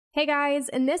Hey guys,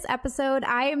 in this episode,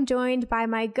 I am joined by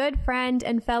my good friend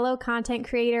and fellow content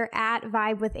creator at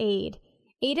Vibe with Aid.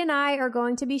 Aid and I are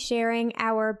going to be sharing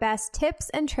our best tips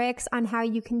and tricks on how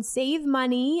you can save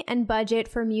money and budget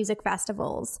for music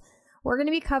festivals. We're going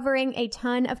to be covering a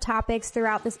ton of topics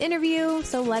throughout this interview,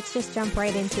 so let's just jump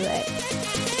right into it.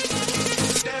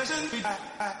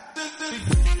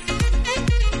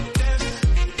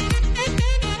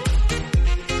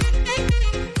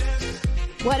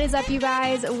 What is up, you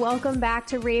guys? Welcome back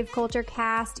to Rave Culture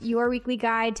Cast, your weekly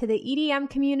guide to the EDM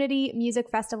community,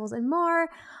 music festivals, and more.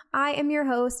 I am your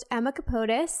host, Emma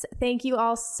Capotis. Thank you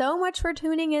all so much for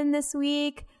tuning in this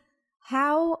week.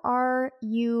 How are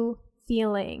you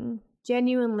feeling?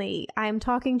 Genuinely, I'm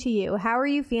talking to you. How are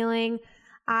you feeling?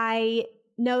 I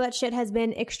know that shit has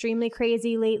been extremely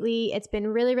crazy lately. It's been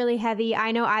really, really heavy.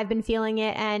 I know I've been feeling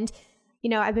it, and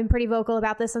I've been pretty vocal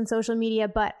about this on social media,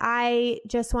 but I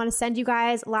just want to send you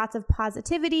guys lots of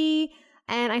positivity,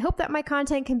 and I hope that my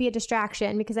content can be a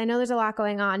distraction because I know there's a lot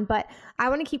going on, but I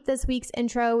want to keep this week's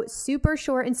intro super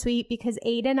short and sweet because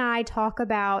Aid and I talk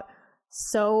about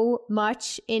so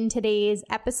much in today's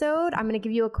episode. I'm going to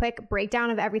give you a quick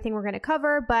breakdown of everything we're going to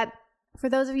cover, but for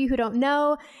those of you who don't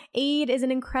know, Aid is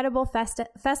an incredible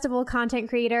festival content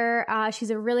creator. She's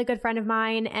a really good friend of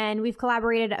mine, and we've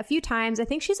collaborated a few times. I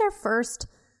think she's our first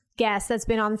guest that's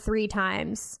been on 3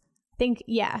 times. I think,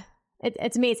 yeah,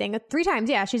 it's amazing. 3 times,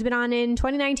 yeah. She's been on in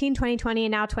 2019, 2020,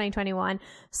 and now 2021.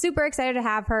 Super excited to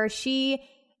have her. She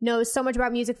knows so much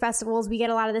about music festivals. We get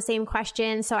a lot of the same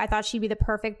questions, so I thought she'd be the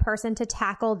perfect person to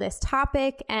tackle this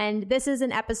topic. And this is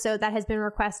an episode that has been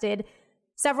requested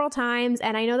several times,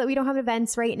 and I know that we don't have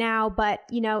events right now, but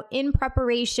in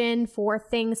preparation for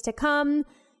things to come,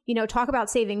 talk about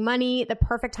saving money, the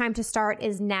perfect time to start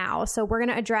is now. So we're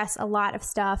going to address a lot of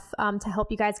stuff to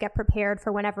help you guys get prepared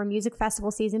for whenever music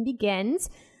festival season begins.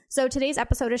 So today's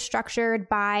episode is structured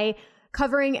by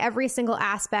covering every single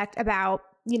aspect about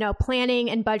planning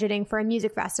and budgeting for a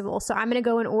music festival. So I'm going to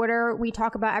go in order. We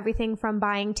talk about everything from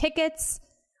buying tickets.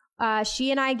 She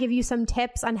and I give you some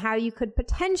tips on how you could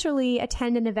potentially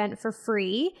attend an event for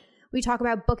free. We talk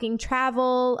about booking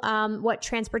travel, what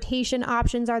transportation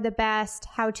options are the best,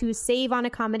 how to save on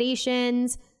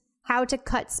accommodations, how to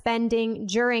cut spending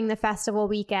during the festival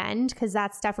weekend, because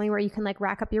that's definitely where you can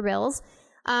rack up your bills.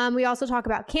 We also talk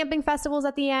about camping festivals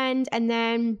at the end. And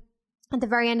then at the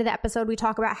very end of the episode, we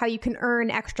talk about how you can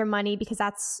earn extra money, because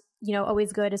that's,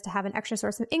 always good, is to have an extra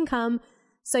source of income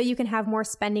so you can have more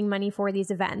spending money for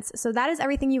these events. So that is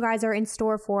everything you guys are in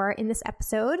store for in this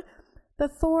episode.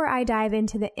 Before I dive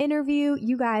into the interview,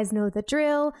 you guys know the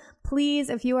drill.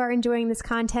 Please, if you are enjoying this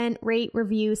content, rate,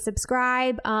 review,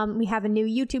 subscribe. We have a new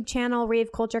YouTube channel,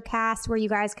 Rave Culture Cast, where you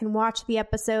guys can watch the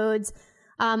episodes.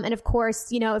 And of course,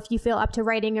 if you feel up to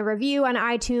writing a review on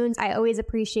iTunes, I always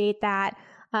appreciate that.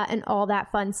 And all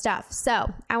that fun stuff. So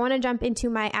I want to jump into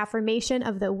my affirmation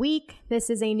of the week. This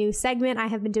is a new segment I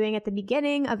have been doing at the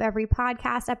beginning of every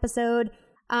podcast episode.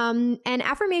 And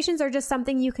affirmations are just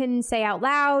something you can say out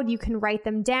loud. You can write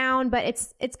them down, but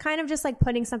it's kind of just like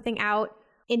putting something out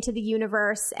into the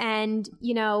universe and,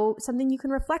 something you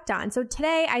can reflect on. So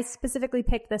today I specifically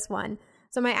picked this one.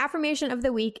 So my affirmation of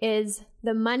the week is: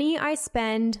 the money I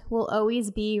spend will always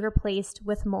be replaced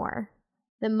with more.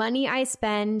 The money I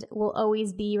spend will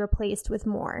always be replaced with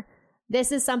more.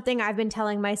 This is something I've been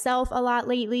telling myself a lot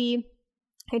lately.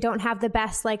 I don't have the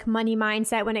best money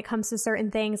mindset when it comes to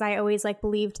certain things. I always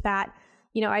believed that,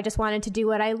 I just wanted to do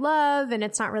what I love and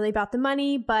it's not really about the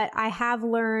money, but I have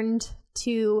learned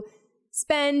to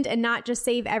spend and not just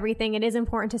save everything. It is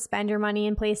important to spend your money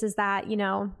in places that,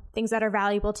 things that are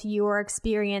valuable to you or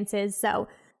experiences. So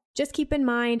just keep in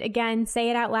mind, again, say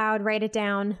it out loud, write it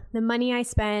down. The money I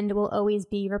spend will always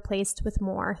be replaced with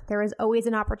more. There is always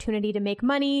an opportunity to make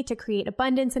money, to create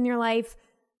abundance in your life.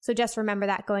 So just remember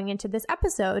that going into this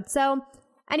episode. So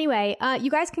anyway,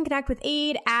 you guys can connect with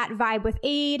Aid at Vibe with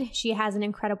Aid. She has an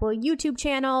incredible YouTube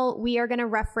channel. We are going to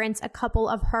reference a couple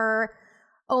of her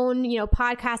own,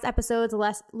 podcast episodes,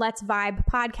 Let's Vibe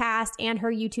podcast, and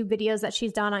her YouTube videos that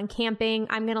she's done on camping.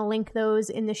 I'm going to link those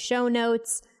in the show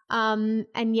notes. And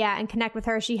connect with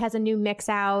her. She has a new mix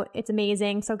out. It's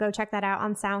amazing. So go check that out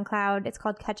on SoundCloud. It's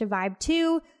called Catch a Vibe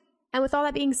 2. And with all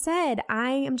that being said,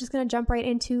 I am just going to jump right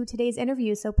into today's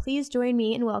interview. So please join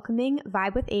me in welcoming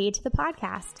Vibe with Aid to the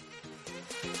podcast.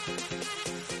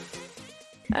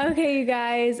 Okay, you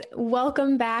guys,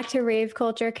 welcome back to Rave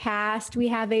Culture Cast. We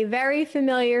have a very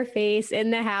familiar face in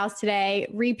the house today,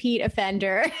 repeat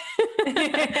offender.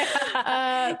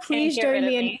 Please join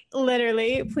me in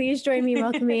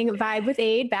welcoming Vibe with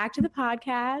Aid back to the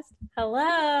podcast.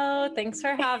 Hello. Thanks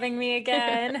for having me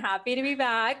again. Happy to be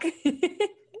back.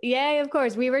 Yeah, of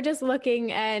course. We were just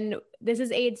looking, and this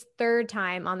is Aid's third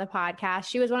time on the podcast.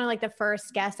 She was one of like the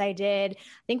first guests I did, I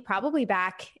think probably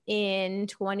back in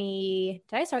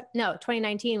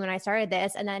 2019 when I started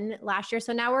this, and then last year.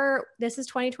 So now this is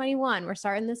 2021. We're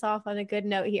starting this off on a good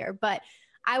note here. But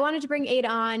I wanted to bring Aid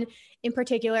on in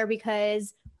particular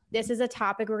because this is a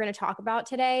topic we're going to talk about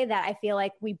today that I feel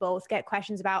like we both get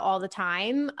questions about all the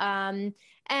time.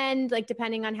 And like,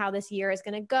 depending on how this year is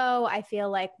going to go, I feel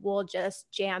like we'll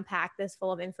just jam pack this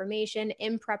full of information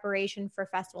in preparation for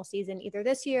festival season, either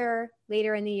this year,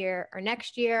 later in the year, or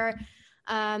next year.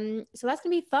 So that's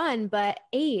going to be fun. But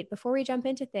Aid, before we jump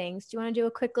into things, do you want to do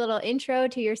a quick little intro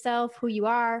to yourself, who you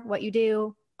are, what you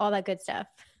do, all that good stuff?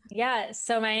 Yeah,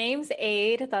 so my name's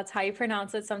Aid. That's how you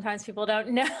pronounce it. Sometimes people don't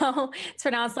know. It's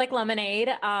pronounced like lemonade.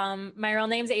 My real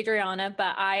name's Adriana,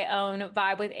 but I own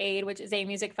Vibe with Aid, which is a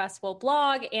music festival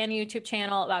blog and YouTube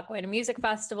channel about going to music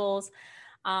festivals,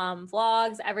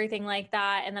 vlogs, everything like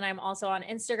that. And then I'm also on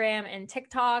Instagram and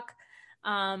TikTok.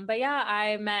 But yeah,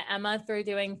 I met Emma through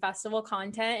doing festival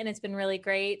content and it's been really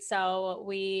great. So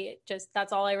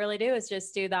that's all I really do is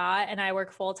just do that. And I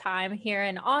work full time here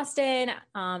in Austin,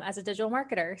 as a digital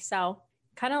marketer. So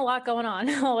kind of a lot going on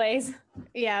always.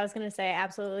 Yeah, I was going to say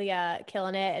absolutely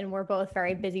killing it. And we're both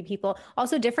very busy people.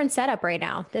 Also different setup right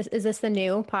now. Is this the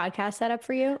new podcast setup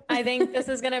for you? I think this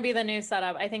is going to be the new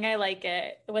setup. I think I like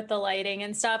it with the lighting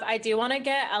and stuff. I do want to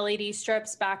get LED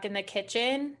strips back in the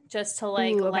kitchen just to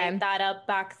light that up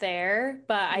back there.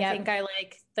 But I think I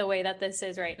like the way that this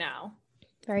is right now.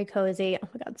 Very cozy. Oh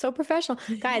my God, so professional.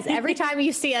 Guys, every time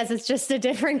you see us, it's just a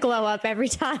different glow up every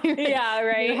time. Yeah,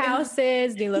 right. New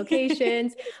houses, new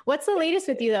locations. What's the latest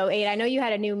with you though, Aid? I know you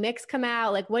had a new mix come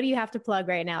out. Like, what do you have to plug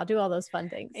right now? Do all those fun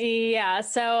things. Yeah,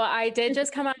 so I did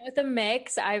just come out with a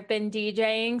mix. I've been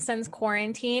DJing since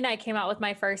quarantine. I came out with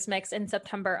my first mix in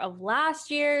September of last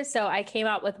year. So I came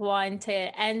out with one to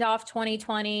end off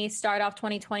 2020, start off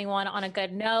 2021 on a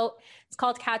good note. It's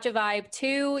called Catch a Vibe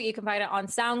 2. You can find it on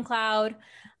SoundCloud.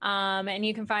 And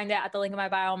you can find it at the link in my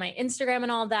bio on my Instagram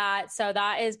and all that. So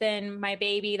that has been my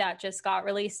baby that just got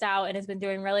released out and has been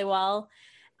doing really well.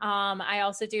 I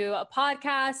also do a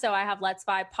podcast. So I have Let's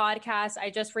Vibe podcast. I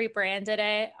just rebranded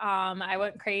it. I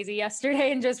went crazy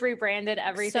yesterday and just rebranded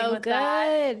everything. So with good.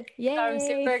 That. Yay. So I'm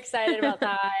super excited about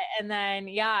that. And then,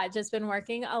 yeah, just been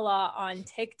working a lot on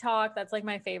TikTok. That's like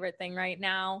my favorite thing right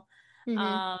now.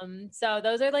 Mm-hmm. So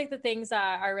those are like the things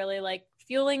that are really like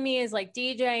fueling me is like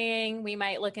DJing. We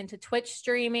might look into Twitch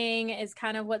streaming is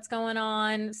kind of what's going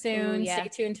on soon. Ooh, yeah. Stay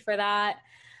tuned for that.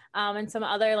 And some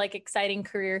other like exciting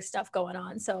career stuff going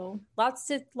on. So lots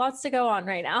to go on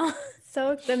right now.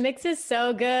 So the mix is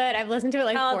so good. I've listened to it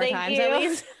like 4 times at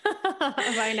least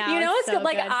by now. You know, it's so good.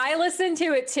 Like I listen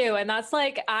to it too. And that's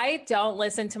like, I don't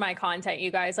listen to my content, you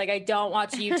guys. Like I don't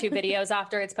watch YouTube videos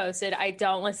after it's posted. I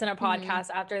don't listen to podcasts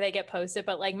after they get posted,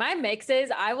 but like my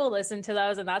mixes, I will listen to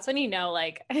those. And that's when, you know,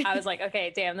 like I was like,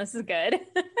 okay, damn, this is good.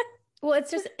 Well,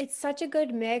 it's such a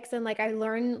good mix. And like, I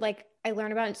learned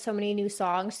about so many new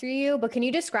songs through you, but can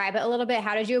you describe it a little bit?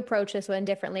 How did you approach this one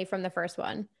differently from the first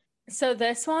one? So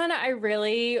this one, I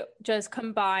really just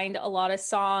combined a lot of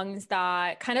songs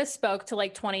that kind of spoke to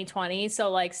like 2020. So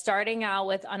like starting out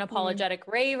with Unapologetic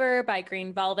Raver by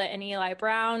Green Velvet and Eli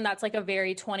Brown. That's like a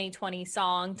very 2020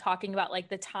 song talking about like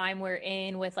the time we're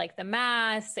in with like the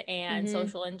mass and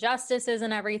social injustices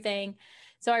and everything.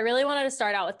 So I really wanted to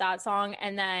start out with that song.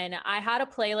 And then I had a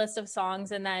playlist of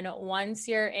songs. And then once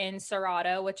you're in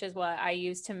Serato, which is what I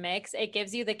use to mix, it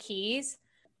gives you the keys,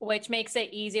 which makes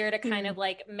it easier to kind of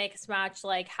like mix match,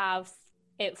 like have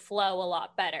it flow a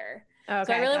lot the Okay,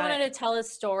 so I really wanted to tell a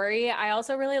story. I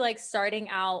also really like starting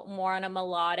out more on a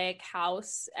melodic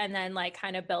house and then like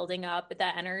kind of building up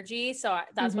the energy. So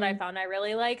that's what I found I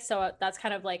really like. So that's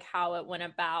kind of like how it went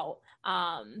about.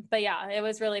 But yeah, it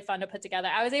was really fun to put together.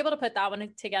 I was able to put that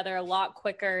one together a lot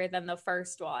quicker than the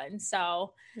first one.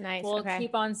 So nice. We'll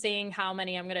keep on seeing how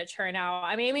many I'm going to churn out.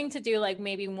 I'm aiming to do like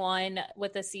maybe one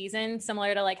with a season,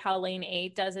 similar to like how Lane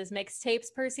 8 does his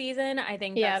mixtapes per season. I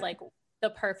think that's like the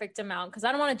perfect amount because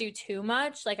I don't want to do too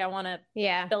much. Like I want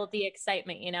to build the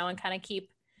excitement, you know, and kind of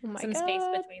keep some space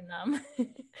between them.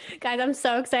 Guys, I'm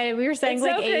so excited. We were saying it's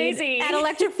like so crazy. At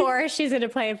Electric Forest, she's going to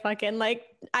play fucking like,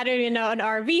 I don't even know, an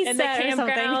RV in set the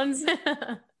campgrounds. Or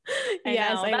something.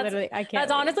 Yes, I can't.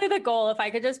 That's honestly the goal. If I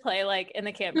could just play like in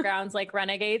the campgrounds, like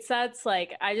Renegade sets,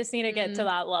 like I just need to get to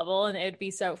that level and it'd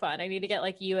be so fun. I need to get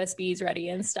like USBs ready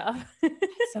and stuff.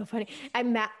 So funny.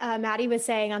 Maddie was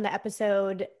saying on the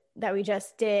episode that we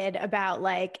just did about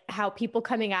like how people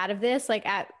coming out of this, like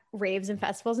at raves and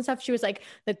festivals and stuff. She was like,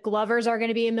 the Glovers are going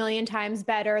to be a million times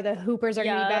better. The Hoopers are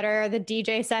going to be better. The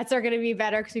DJ sets are going to be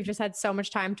better because we've just had so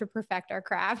much time to perfect our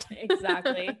craft.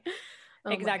 Exactly.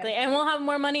 Exactly. And we'll have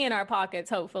more money in our pockets,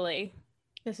 hopefully.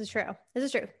 This is true.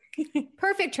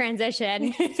 Perfect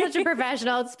transition. Such a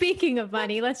professional. Speaking of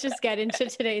money, let's just get into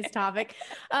today's topic.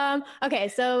 Okay,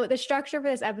 so the structure for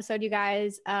this episode, you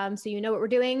guys, so you know what we're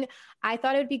doing. I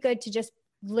thought it would be good to just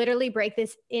literally break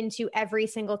this into every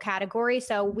single category.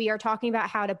 So we are talking about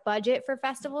how to budget for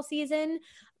festival season,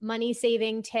 money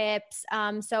saving tips.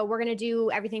 So we're going to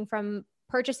do everything from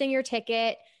purchasing your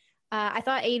ticket. I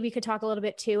thought, Aid, we could talk a little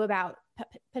bit too about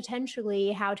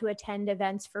potentially how to attend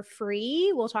events for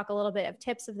free. We'll talk a little bit of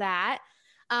tips of that.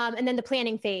 And then the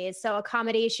planning phase. So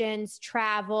accommodations,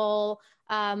 travel,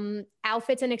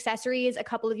 outfits and accessories. A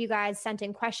couple of you guys sent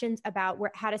in questions about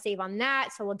how to save on that.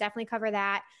 So we'll definitely cover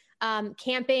that.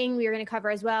 Camping, we are going to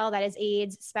cover as well. That is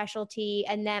Aid's specialty.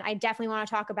 And then I definitely want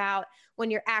to talk about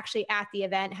when you're actually at the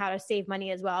event, how to save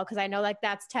money as well. Cause I know like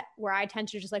that's where I tend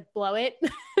to just like blow it.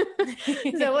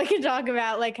 So we can talk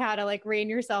about like how to like rein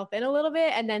yourself in a little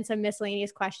bit and then some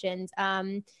miscellaneous questions.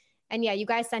 And yeah, you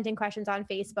guys sent in questions on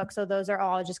Facebook. So those are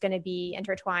all just going to be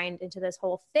intertwined into this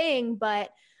whole thing. But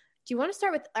do you want to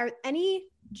start with any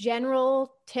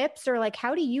general tips or like,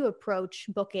 how do you approach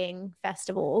booking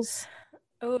festivals?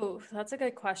 Oh, that's a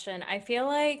good question. I feel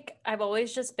like I've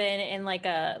always just been in like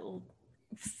I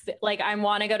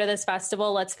want to go to this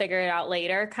festival, let's figure it out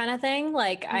later kind of thing.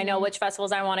 Like I know which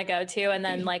festivals I want to go to and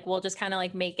then like we'll just kind of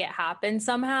like make it happen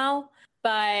somehow.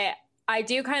 But I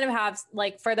do kind of have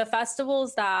like for the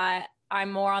festivals that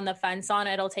I'm more on the fence on,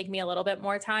 it'll take me a little bit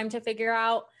more time to figure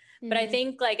out. But I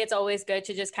think like it's always good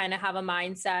to just kind of have a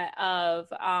mindset of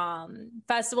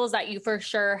festivals that you for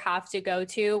sure have to go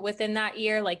to within that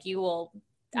year. Like you will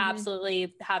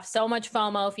absolutely have so much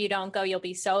FOMO. If you don't go, you'll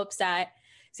be so upset.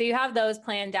 So you have those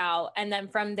planned out. And then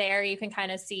from there, you can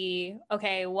kind of see,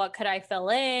 okay, what could I fill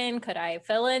in? Could I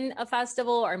fill in a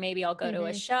festival or maybe I'll go to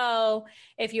a show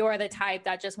if you are the type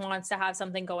that just wants to have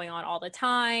something going on all the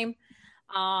time.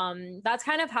 That's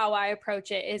kind of how I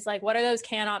approach it is like, what are those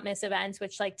cannot miss events,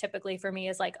 which like typically for me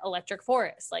is like Electric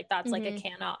Forest. Like that's like a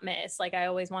cannot miss. Like I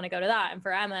always want to go to that. And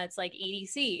for Emma, it's like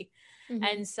EDC.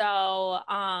 And so,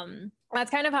 that's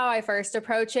kind of how I first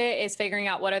approach it is figuring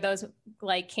out what are those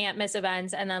like can't miss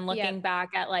events and then looking back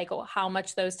at like how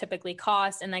much those typically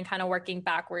cost and then kind of working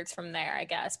backwards from there, I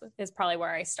guess is probably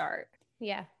where I start.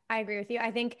 Yeah, I agree with you.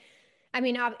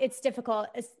 It's difficult.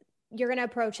 You're going to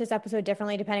approach this episode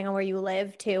differently depending on where you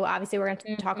live too. Obviously we're going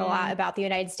to talk a lot about the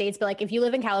United States, but like if you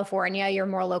live in California, you're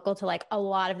more local to like a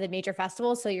lot of the major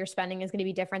festivals. So your spending is going to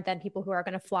be different than people who are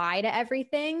going to fly to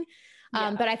everything.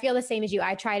 But I feel the same as you.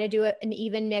 I try to do an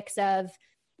even mix of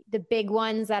the big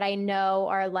ones that I know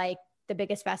are like the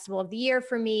biggest festival of the year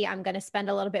for me. I'm going to spend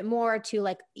a little bit more to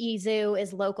like EZoo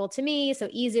is local to me. So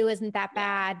EZoo isn't that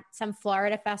bad. Some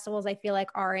Florida festivals I feel like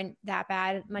aren't that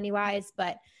bad money wise,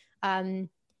 but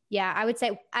yeah, I would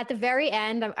say at the very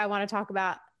end, I want to talk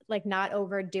about like not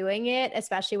overdoing it,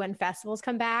 especially when festivals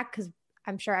come back. Cause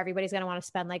I'm sure everybody's going to want to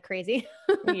spend like crazy.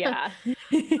 Yeah.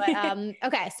 But,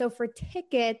 okay. So for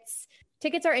tickets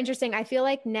are interesting. I feel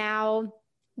like now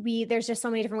there's just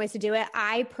so many different ways to do it.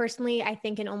 I personally, I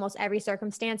think in almost every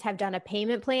circumstance have done a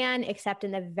payment plan, except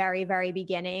in the very, very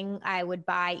beginning, I would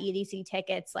buy EDC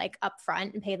tickets like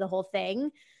upfront and pay the whole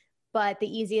thing. But the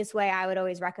easiest way I would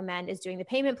always recommend is doing the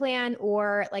payment plan,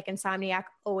 or like Insomniac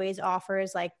always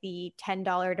offers like the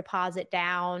 $10 deposit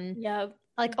down. Yep.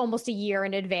 Like almost a year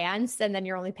in advance, and then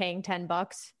you're only paying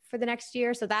 $10 for the next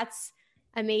year. So that's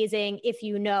amazing if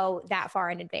you know that far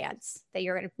in advance that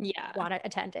you're going to want to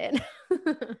attend it.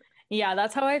 Yeah,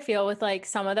 that's how I feel with like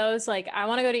some of those. Like I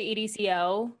want to go to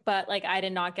EDCO, but like I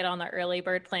did not get on the early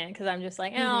bird plan because I'm just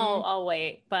like, I'll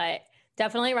wait. But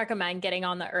definitely recommend getting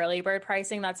on the early bird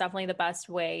pricing. That's definitely the best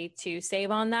way to save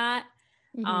on that.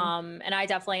 And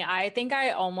I think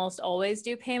I almost always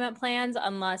do payment plans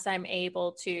unless I'm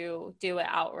able to do it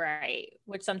outright,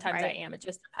 which sometimes I am. It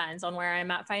just depends on where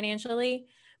I'm at financially.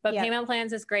 But payment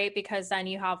plans is great because then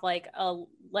you have like a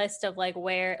list of like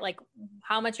where, like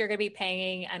how much you're going to be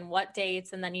paying and what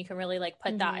dates. And then you can really like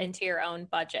put that into your own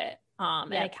budget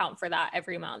and account for that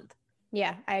every month.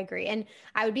 Yeah, I agree. And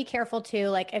I would be careful too.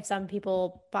 Like if some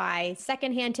people buy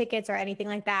secondhand tickets or anything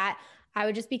like that, I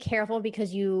would just be careful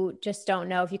because you just don't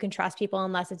know if you can trust people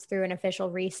unless it's through an official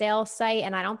resale site.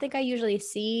 And I don't think I usually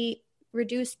see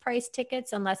reduced price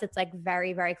tickets unless it's like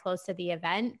very, very close to the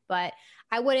event. But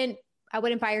I wouldn't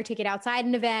buy your ticket outside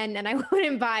an event, and I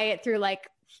wouldn't buy it through like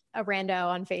a rando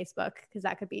on Facebook because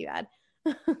that could be bad.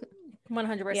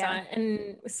 100%.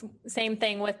 And same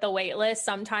thing with the wait list.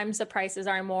 Sometimes the prices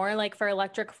are more, like for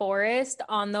Electric Forest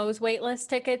on those wait list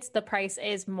tickets, the price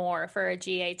is more for a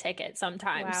GA ticket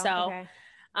sometimes. Wow.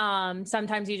 So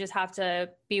sometimes you just have to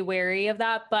be wary of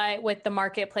that. But with the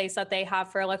marketplace that they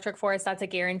have for Electric Forest, that's a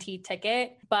guaranteed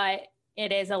ticket, but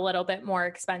it is a little bit more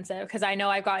expensive, because I know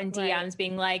I've gotten DMs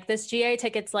being like, this GA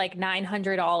ticket's like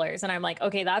 $900. And I'm like,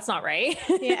 okay, that's not right.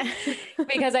 Yeah.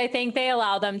 Because I think they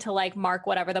allow them to like mark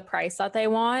whatever the price that they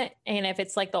want. And if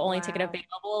it's like the only ticket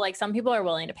available, like some people are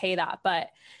willing to pay that. But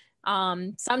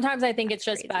sometimes I think it's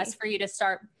just best for you to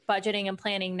start budgeting and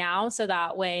planning now, so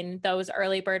that when those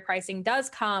early bird pricing does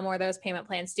come, or those payment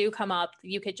plans do come up,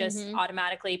 you could just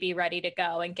automatically be ready to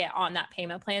go and get on that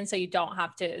payment plan, so you don't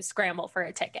have to scramble for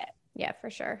a ticket. Yeah, for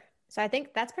sure. So I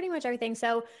think that's pretty much everything.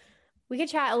 So we could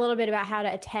chat a little bit about how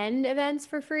to attend events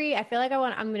for free. I feel like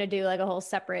I'm going to do like a whole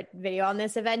separate video on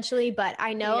this eventually, but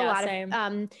I know a lot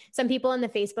of some people in the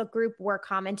Facebook group were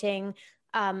commenting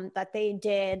that they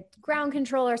did ground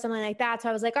control or something like that. So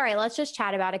I was like, all right, let's just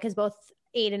chat about it, because both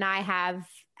Aid and I have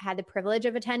had the privilege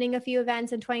of attending a few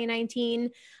events in 2019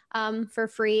 for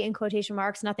free, in quotation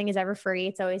marks. Nothing is ever free.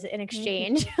 It's always an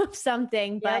exchange of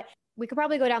something, but we could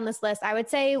probably go down this list. I would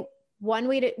say one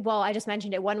way to, well, I just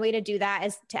mentioned it. One way to do that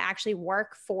is to actually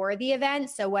work for the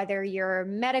event. So whether you're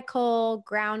medical,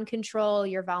 ground control,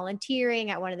 you're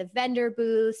volunteering at one of the vendor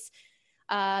booths,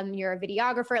 you're a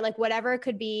videographer, like whatever it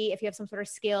could be, if you have some sort of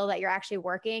skill that you're actually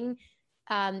working,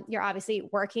 you're obviously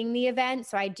working the event.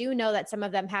 So I do know that some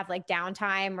of them have like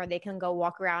downtime where they can go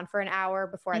walk around for an hour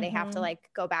before they have to like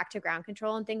go back to ground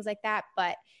control and things like that.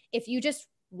 But if you just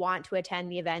want to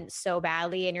attend the event so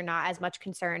badly and you're not as much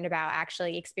concerned about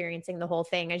actually experiencing the whole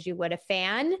thing as you would a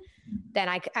fan, then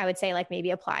I would say like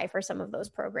maybe apply for some of those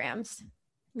programs.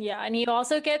 Yeah. And you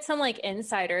also get some like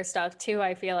insider stuff too.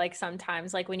 I feel like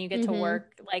sometimes like when you get to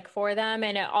work like for them,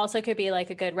 and it also could be like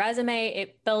a good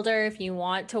resume builder if you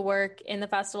want to work in the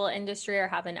festival industry or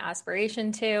have an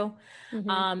aspiration to.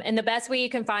 And the best way you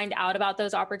can find out about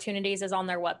those opportunities is on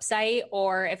their website,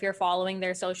 or if you're following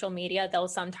their social media, they'll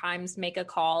sometimes make a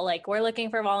call like, we're looking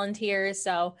for volunteers.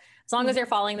 So as long as you're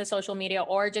following the social media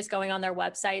or just going on their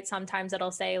website, sometimes it'll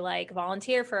say like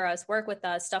volunteer for us, work with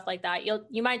us, stuff like that.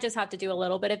 You might just have to do a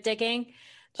little bit of digging,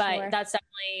 but that's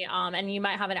definitely, and you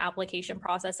might have an application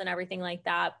process and everything like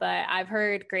that. But I've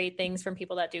heard great things from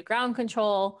people that do ground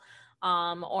control,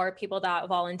 or people that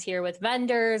volunteer with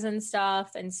vendors and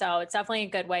stuff. And so it's definitely a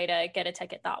good way to get a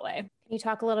ticket that way. Can you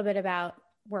talk a little bit about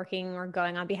working or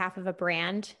going on behalf of a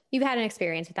brand? You've had an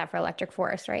experience with that for Electric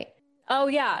Forest, right? Oh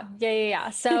yeah.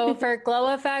 So for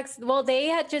Glow Effects, well, they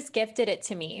had just gifted it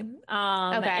to me.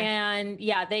 And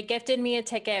yeah, they gifted me a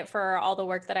ticket for all the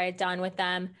work that I had done with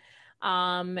them.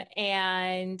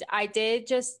 And I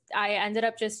ended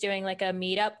up just doing like a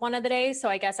meetup one of the days. So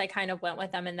I guess I kind of went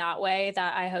with them in that way,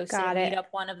 that I hosted a meetup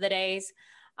one of the days.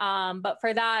 But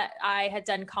for that, I had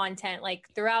done content like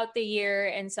throughout the year.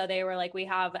 And so they were like, we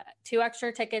have 2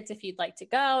 extra tickets if you'd like to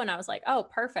go. And I was like, oh,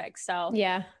 perfect. So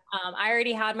yeah. I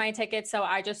already had my tickets, so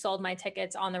I just sold my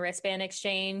tickets on the wristband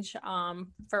exchange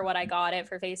for what I got it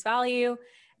for face value,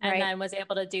 and then was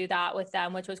able to do that with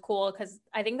them, which was cool, because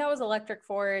I think that was Electric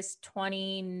Forest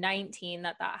 2019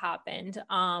 that happened,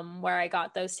 where I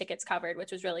got those tickets covered,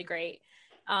 which was really great.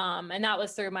 And that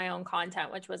was through my own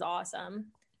content, which was awesome.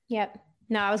 Yep.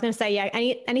 No, I was going to say, yeah,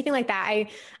 anything like that.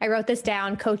 I wrote this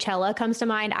down. Coachella comes to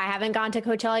mind. I haven't gone to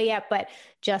Coachella yet, but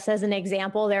just as an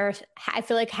example, I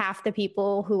feel like half the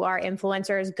people who are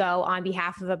influencers go on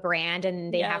behalf of a brand,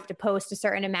 and they have to post a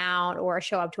certain amount or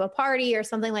show up to a party or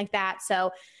something like that.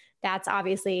 So that's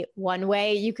obviously one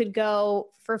way you could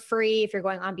go for free if you're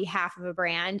going on behalf of a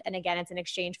brand. And again, it's in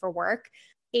exchange for work.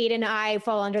 Aid and I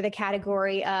fall under the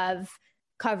category of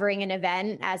covering an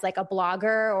event as like a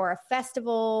blogger or a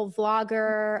festival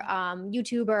vlogger,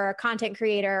 YouTuber, content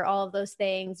creator, all of those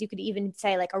things. You could even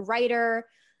say like a writer,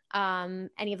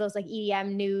 any of those like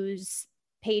EDM news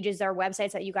pages or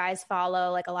websites that you guys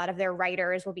follow, like a lot of their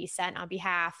writers will be sent on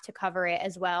behalf to cover it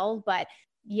as well. But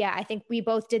yeah, I think we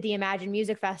both did the Imagine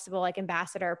Music Festival, like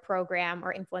ambassador program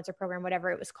or influencer program, whatever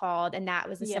it was called. And that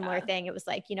was a similar thing. It was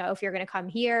like, if you're going to come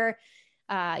here,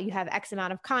 you have X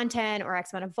amount of content or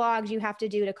X amount of vlogs you have to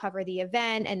do to cover the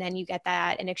event. And then you get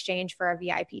that in exchange for a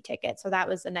VIP ticket. So that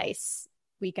was a nice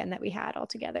weekend that we had all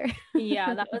together.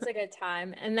 Yeah, that was a good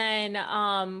time. And then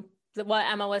what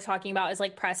Emma was talking about is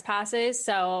like press passes.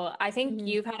 So I think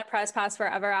you've had a press pass for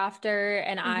Ever After,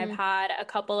 and I've had a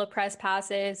couple of press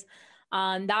passes.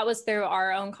 That was through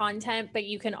our own content, but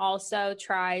you can also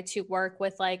try to work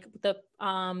with like the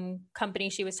company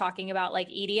she was talking about, like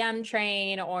EDM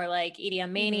Train or like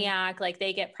EDM Maniac, like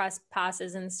they get press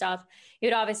passes and stuff.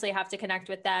 You'd obviously have to connect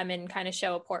with them and kind of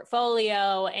show a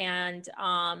portfolio and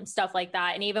stuff like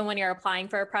that. And even when you're applying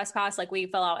for a press pass, like we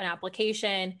fill out an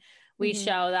application, we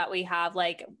show that we have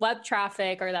like web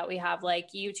traffic or that we have like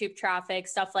YouTube traffic,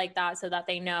 stuff like that, so that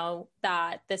they know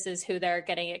that this is who they're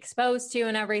getting exposed to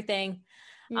and everything.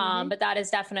 But that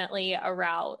is definitely a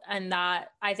route. And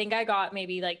that I think I've gotten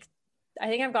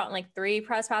like 3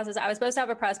 press passes. I was supposed to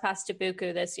have a press pass to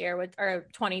Buku this year or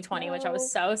 2020, which I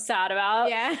was so sad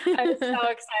about. Yeah. I was so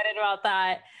excited about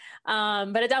that.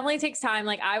 But it definitely takes time.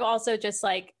 Like I've also just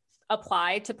like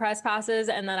applied to press passes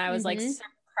and then I was like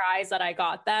surprised that I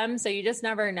got them. So you just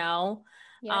never know.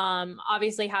 Yep.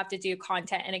 Obviously have to do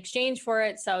content in exchange for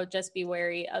it. So just be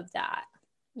wary of that.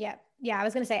 Yeah. Yeah. I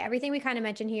was going to say everything we kind of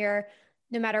mentioned here,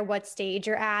 no matter what stage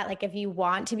you're at, like if you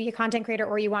want to be a content creator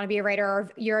or you want to be a writer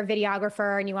or you're a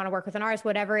videographer and you want to work with an artist,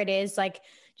 whatever it is, like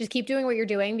just keep doing what you're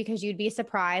doing because you'd be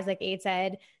surprised, like Aid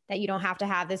said, that you don't have to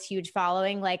have this huge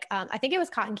following. Like, I think it was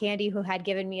Cotton Candy who had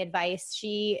given me advice.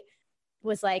 She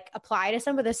was like, apply to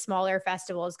some of the smaller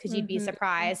festivals because you'd be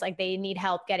surprised. Like they need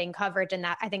help getting coverage. And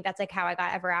that, I think that's like how I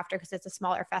got Ever After because it's a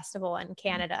smaller festival in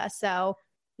Canada. So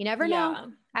you never know.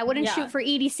 I wouldn't shoot for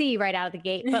EDC right out of the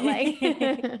gate, but like,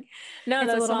 no,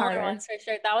 those smaller ones for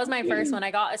sure. That was my first one. I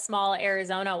got a small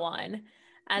Arizona one.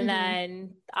 And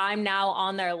then I'm now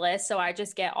on their list. So I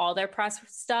just get all their press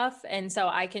stuff. And so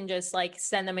I can just like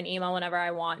send them an email whenever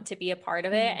I want to be a part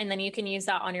of it. And then you can use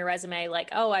that on your resume. Like,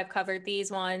 oh, I've covered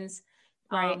these ones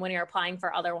when you're applying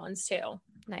for other ones too.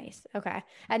 Nice. Okay.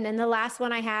 And then the last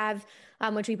one I have,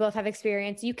 which we both have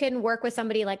experience, you can work with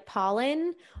somebody like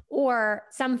Pollen or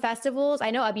some festivals.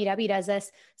 I know UBW does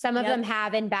this. Some of them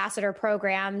have ambassador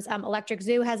programs. Electric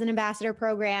Zoo has an ambassador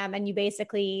program and you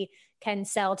basically can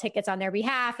sell tickets on their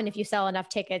behalf. And if you sell enough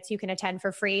tickets, you can attend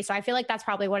for free. So I feel like that's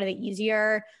probably one of the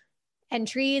easier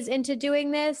entries into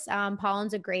doing this.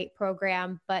 Pollen's a great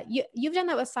program, but you've done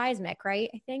that with Seismic, right?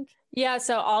 I think. Yeah.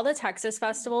 So all the Texas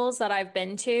festivals that I've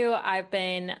been to, I've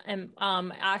been,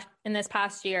 in this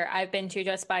past year, I've been to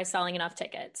just by selling enough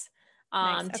tickets.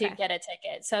 To get a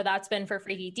ticket. So that's been for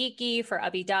Freaky Deaky, for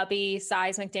Ubby Dubby,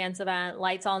 Seismic Dance Event,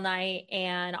 Lights All Night,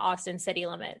 and Austin City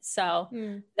Limits. So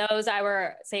those I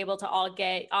was able to all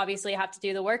get. Obviously, you have to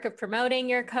do the work of promoting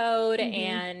your code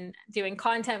and doing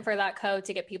content for that code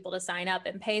to get people to sign up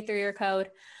and pay through your code.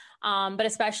 But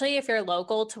especially if you're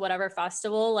local to whatever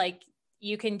festival, like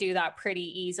you can do that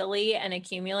pretty easily and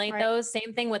accumulate those.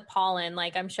 Same thing with Pollen.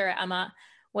 Like I'm sure Emma,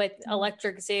 with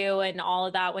Electric Zoo and all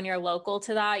of that, when you're local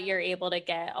to that, you're able to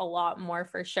get a lot more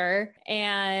for sure.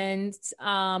 And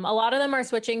a lot of them are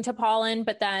switching to Pollen,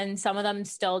 but then some of them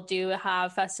still do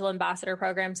have festival ambassador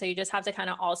programs. So you just have to kind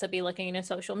of also be looking into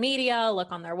social media,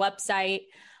 look on their website,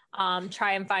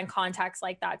 try and find contacts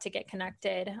like that to get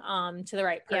connected to the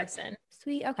right person. Yep.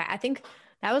 Sweet. Okay. I think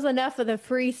that was enough of the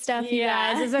free stuff, you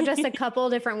guys. These are just a couple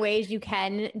different ways you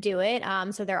can do it.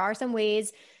 So there are some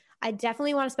ways. I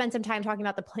definitely want to spend some time talking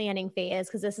about the planning phase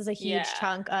because this is a huge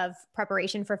chunk of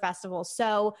preparation for festivals.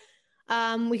 So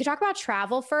we could talk about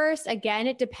travel first. Again,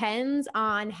 it depends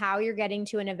on how you're getting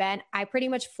to an event. I pretty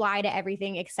much fly to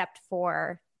everything except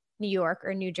for New York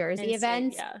or New Jersey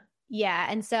events. Yeah.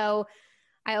 And so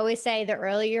I always say the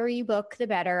earlier you book, the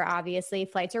better. Obviously,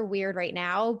 flights are weird right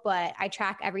now, but I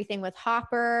track everything with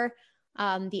Hopper,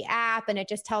 the app, and it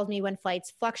just tells me when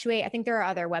flights fluctuate. I think there are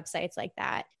other websites like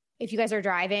that. If you guys are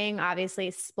driving,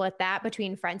 obviously split that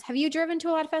between friends. Have you driven to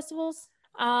a lot of festivals?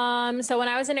 So when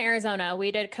I was in Arizona,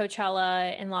 we did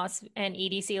Coachella and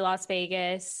EDC Las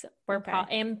Vegas.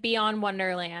 And Beyond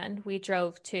Wonderland, we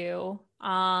drove to.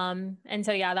 And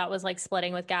so, that was like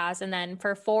splitting with gas. And then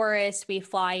for Forest, we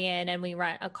fly in and we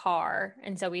rent a car.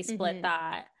 And so we split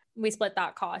that. We split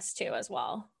that cost too, as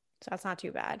well. So that's not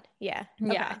too bad. Yeah.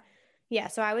 Okay. Yeah.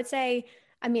 So I would say,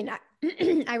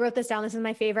 I wrote this down. This is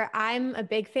my favorite. I'm a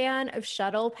big fan of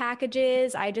shuttle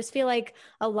packages. I just feel like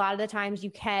a lot of the times you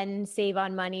can save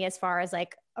on money as far as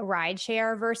like a ride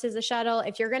share versus a shuttle.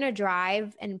 If you're going to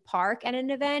drive and park at an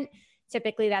event,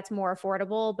 typically that's more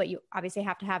affordable, but you obviously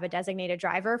have to have a designated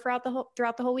driver throughout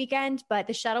the whole weekend. But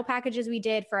the shuttle packages we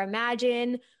did for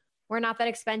Imagine were not that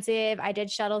expensive. I did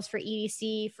shuttles for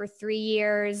EDC for 3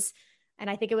 years. And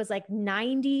I think it was like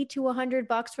 $90 to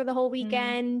 $100 for the whole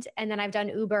weekend. And then I've done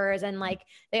Ubers and like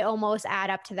they almost add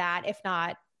up to that, if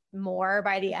not more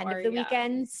by the end of the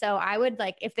weekend. So I would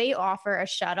like, if they offer a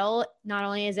shuttle, not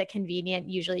only is it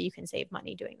convenient, usually you can save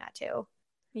money doing that too.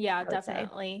 Yeah,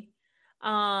 definitely.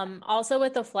 Also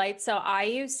with the flights, so I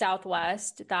use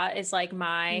Southwest. That is like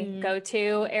my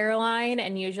go-to airline,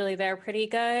 and usually they're pretty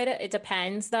good. It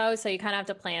depends though, so you kind of have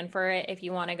to plan for it if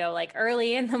you want to go like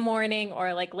early in the morning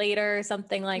or like later or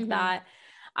something like that.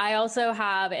 I also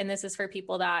have, and this is for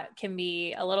people that can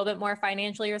be a little bit more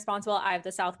financially responsible, I have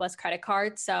the Southwest credit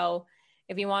card. So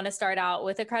if you want to start out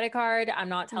with a credit card, I'm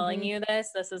not telling you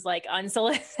this. This is like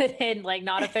unsolicited, like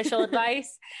not official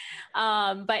advice.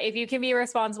 But if you can be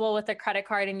responsible with a credit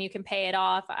card and you can pay it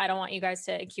off, I don't want you guys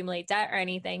to accumulate debt or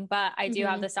anything, but I do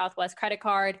have the Southwest credit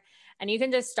card, and you can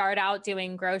just start out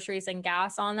doing groceries and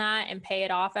gas on that and pay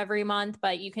it off every month,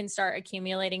 but you can start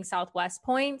accumulating Southwest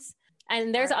points.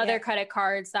 And there's other credit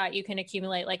cards that you can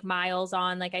accumulate like miles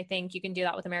on. Like I think you can do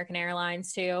that with American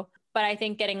Airlines too. But I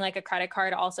think getting like a credit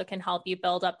card also can help you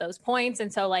build up those points.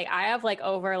 And so like I have like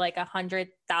over like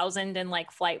 100,000 in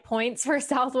like flight points for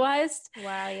Southwest.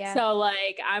 Wow. Yeah. So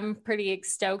like I'm pretty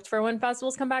stoked for when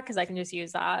festivals come back because I can just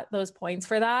use those points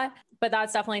for that. But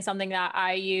that's definitely something that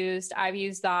I've used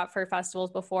that for festivals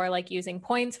before, like using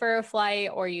points for a flight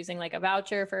or using like a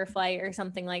voucher for a flight or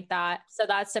something like that. So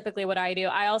that's typically what I do.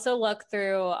 I also look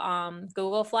through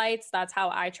Google Flights. That's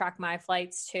how I track my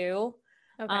flights too.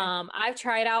 Okay. I've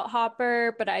tried out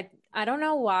Hopper, but I don't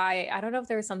know why. I don't know if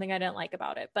there was something I didn't like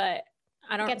about it, but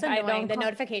I don't. It's annoying. The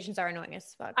notifications are annoying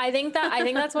as fuck. I think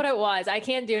that's what it was. I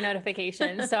can't do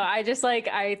notifications, so I just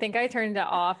I think I turned it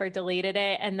off or deleted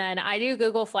it, and then I do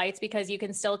Google Flights because you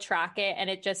can still track it, and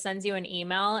it just sends you an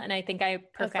email, and I think I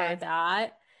prefer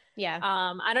that. Yeah.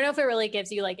 I don't know if it really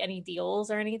gives you like any deals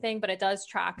or anything, but it does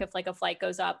track if like a flight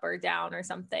goes up or down or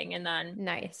something, and then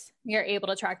nice. You're able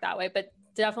to track that way, but.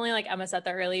 Definitely, like Emma said,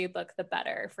 the earlier you book, the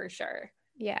better for sure.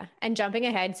 Yeah. And jumping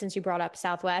ahead, since you brought up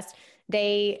Southwest,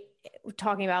 they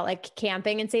talking about like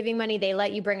camping and saving money, they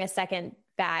let you bring a second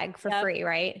bag for free,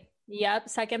 right? Yep.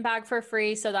 Second bag for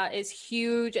free. So that is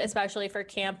huge, especially for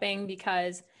camping,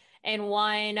 because in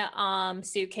one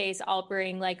suitcase, I'll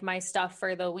bring like my stuff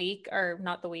for the week, or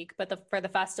not the week, but for the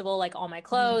festival, like all my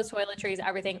clothes, toiletries,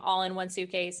 everything all in one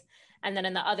suitcase. And then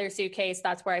in the other suitcase,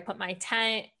 that's where I put my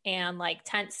tent and like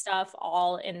tent stuff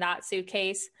all in that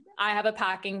suitcase. I have a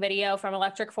packing video from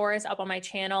Electric Forest up on my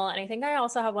channel. And I think I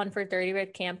also have one for Dirty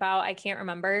Red Campout. I can't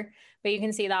remember, but you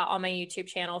can see that on my YouTube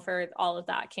channel for all of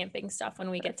that camping stuff when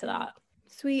we get to that.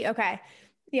 Sweet. Okay.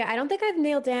 Yeah. I don't think I've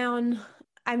nailed down.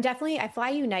 I fly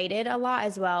United a lot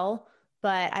as well,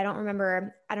 but I don't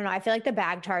remember. I don't know. I feel like the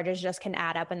bag charges just can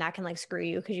add up, and that can like screw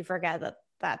you because you forget that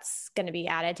that's going to be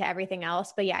added to everything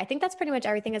else. But yeah, I think that's pretty much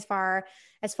everything as far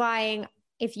as flying.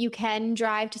 If you can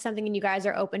drive to something and you guys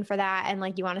are open for that and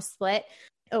like you want to split.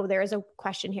 Oh, there is a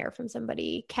question here from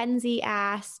somebody. Kenzie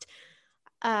asked,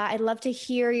 I'd love to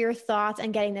hear your thoughts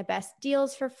on getting the best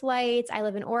deals for flights. I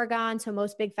live in Oregon, so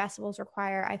most big festivals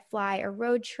require I fly a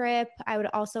road trip. I would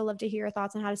also love to hear your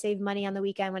thoughts on how to save money on the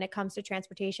weekend when it comes to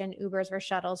transportation, Ubers versus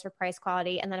shuttles for price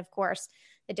quality. And then of course,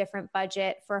 the different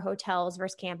budget for hotels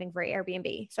versus camping for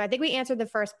Airbnb. So I think we answered the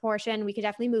first portion. We could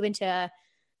definitely move into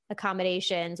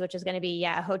accommodations, which is going to be,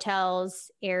 hotels,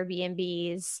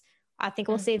 Airbnbs. I think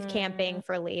we'll save camping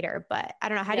for later, but I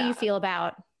don't know. How do you feel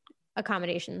about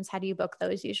accommodations? How do you book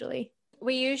those usually?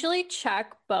 We usually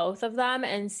check both of them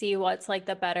and see what's like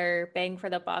the better bang for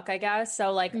the buck, I guess.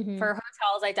 So like for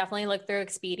hotels, I definitely look through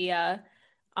Expedia.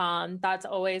 That's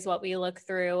always what we look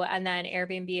through. And then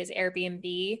Airbnb is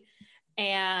Airbnb.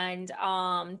 And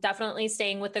definitely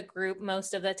staying with a group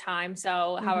most of the time.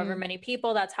 So however many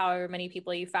people, that's however many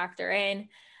people you factor in.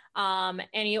 And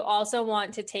you also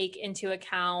want to take into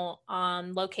account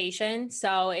location.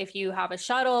 So if you have a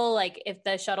shuttle, like if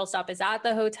the shuttle stop is at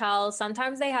the hotel,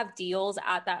 sometimes they have deals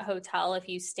at that hotel if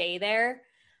you stay there.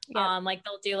 Yep. Like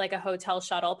they'll do like a hotel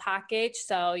shuttle package.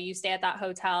 So you stay at that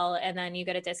hotel and then you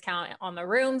get a discount on the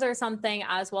rooms or something,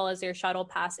 as well as your shuttle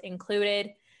pass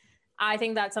included. I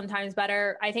think that's sometimes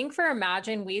better. I think for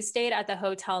Imagine, we stayed at the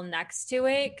hotel next to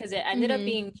it because it ended up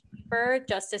being cheaper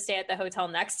just to stay at the hotel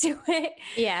next to it.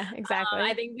 Yeah, exactly.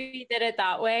 I think we did it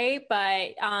that way,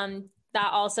 but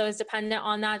that also is dependent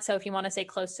on that. So if you want to stay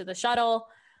close to the shuttle,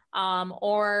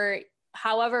 or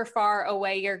however far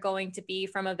away you're going to be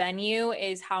from a venue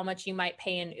is how much you might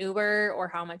pay in Uber or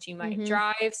how much you might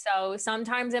drive. So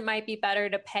sometimes it might be better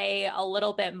to pay a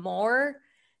little bit more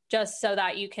just so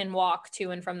that you can walk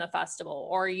to and from the festival,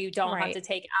 or you don't have to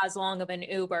take as long of an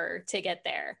Uber to get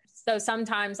there. So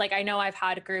sometimes, like, I know I've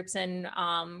had groups in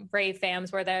rave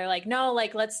fams where they're like, no,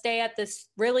 like, let's stay at this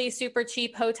really super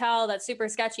cheap hotel that's super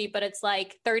sketchy, but it's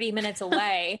like 30 minutes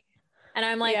away. And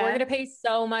I'm like, we're going to pay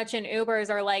so much in Ubers,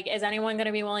 or like, is anyone going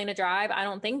to be willing to drive? I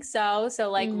don't think so.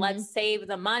 So like, let's save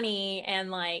the money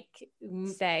and like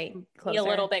stay be a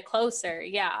little bit closer.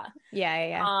 Yeah.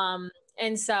 Yeah.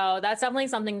 And so that's definitely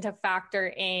something to factor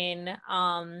in.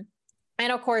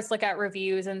 And of course, look at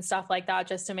reviews and stuff like that,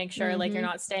 just to make sure like you're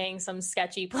not staying some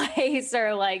sketchy place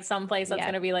or like some place that's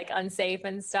going to be like unsafe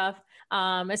and stuff.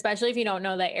 Especially if you don't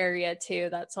know the area too.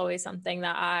 That's always something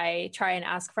that I try and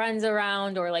ask friends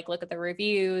around, or like look at the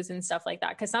reviews and stuff like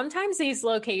that. Cause sometimes these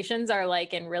locations are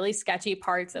like in really sketchy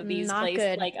parts of these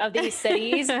places, like of these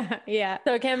cities. Yeah.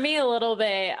 So it can be a little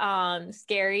bit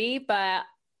scary, but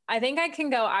I think I can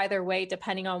go either way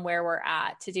depending on where we're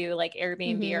at to do like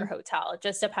Airbnb or hotel. It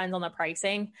just depends on the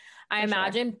pricing. I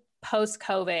imagine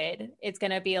post-COVID, it's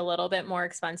going to be a little bit more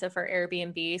expensive for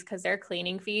Airbnbs because their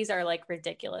cleaning fees are like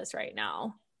ridiculous right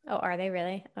now. Oh, are they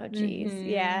really? Oh, geez.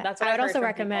 Yeah. That's what I would also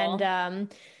recommend,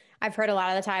 I've heard a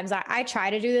lot of the times I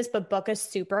try to do this, but book a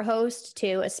super host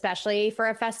too, especially for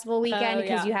a festival weekend,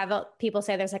 because you have people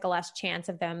say there's like a less chance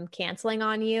of them canceling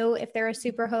on you if they're a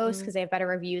super host because they have better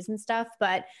reviews and stuff.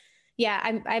 But yeah,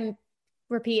 I'm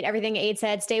repeat everything Aid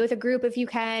said. Stay with a group if you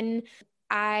can.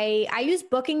 I use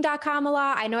booking.com a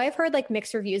lot. I know I've heard like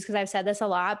mixed reviews because I've said this a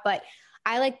lot, but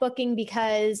I like Booking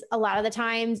because a lot of the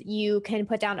times you can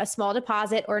put down a small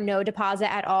deposit or no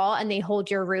deposit at all, and they hold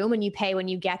your room and you pay when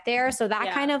you get there. So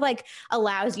that kind of like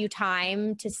allows you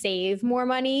time to save more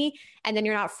money. And then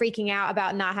you're not freaking out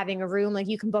about not having a room. Like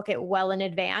you can book it well in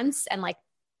advance and like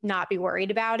not be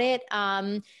worried about it.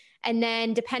 And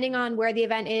then depending on where the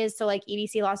event is, so like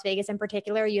EDC Las Vegas in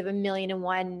particular, you have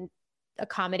 1,000,001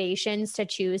 accommodations to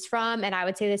choose from. And I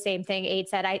would say the same thing Aid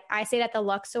said. I stayed at the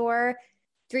Luxor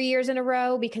 3 years in a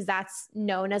row because that's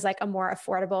known as like a more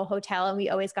affordable hotel. And we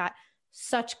always got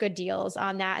such good deals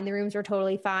on that. And the rooms were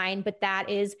totally fine. But that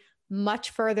is much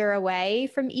further away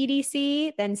from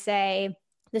EDC than say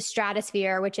the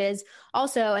Stratosphere, which is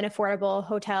also an affordable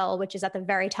hotel, which is at the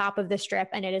very top of the strip,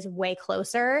 and it is way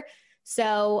closer.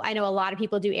 So I know a lot of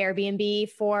people do Airbnb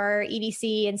for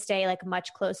EDC and stay like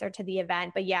much closer to the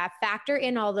event. But yeah, factor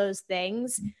in all those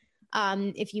things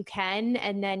if you can,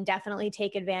 and then definitely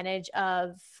take advantage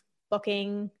of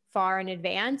booking far in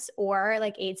advance. Or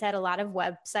like Aid said, a lot of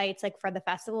websites like for the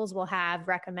festivals will have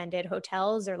recommended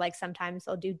hotels, or like sometimes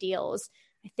they'll do deals.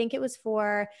 I think it was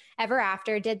for Ever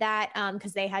After did that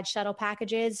because they had shuttle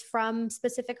packages from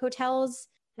specific hotels.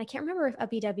 And I can't remember if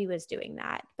UBW was doing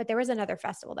that, but there was another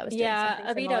festival that was doing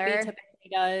something similar. UBW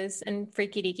typically does, and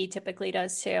Freaky Deaky typically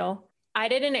does too. I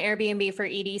did an Airbnb for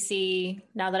EDC.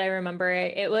 Now that I remember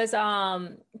it, it was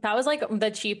that was like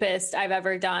the cheapest I've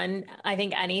ever done, I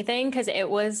think, anything, because it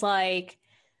was like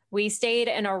we stayed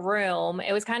in a room.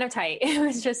 It was kind of tight. It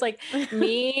was just like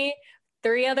me,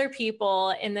 3 other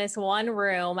people in this one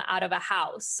room out of a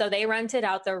house. So they rented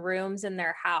out the rooms in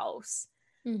their house.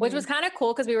 Which was kind of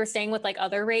cool because we were staying with like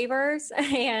other ravers,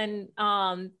 and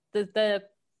the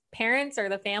parents or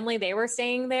the family, they were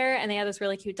staying there, and they had this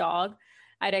really cute dog.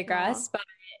 I digress. But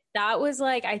that was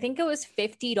like, I think it was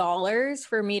 $50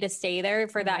 for me to stay there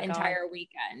for that entire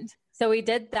weekend. So we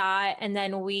did that. And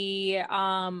then we,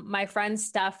 my friend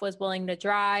Steph was willing to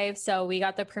drive. So we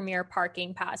got the premier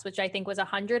parking pass, which I think was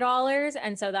 $100.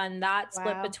 And so then that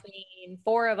split between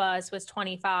 4 of us was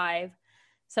 $25.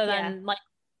 So then like,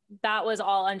 that was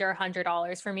all under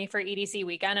 $100 for me for EDC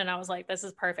weekend. And I was like, this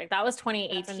is perfect. That was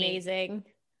 2018. That's amazing.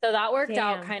 So that worked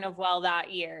out kind of well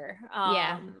that year.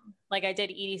 Like I did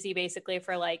EDC basically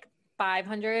for like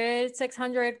 500,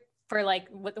 600 for like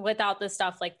without the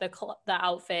stuff, like the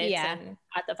outfits and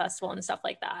at the festival and stuff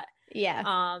like that.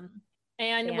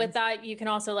 And with that, you can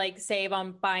also like save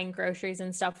on buying groceries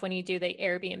and stuff when you do the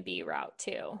Airbnb route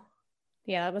too.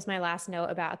 Yeah, that was my last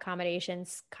note about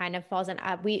accommodations. Kind of falls in.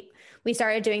 We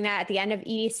started doing that at the end of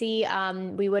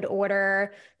EDC. We would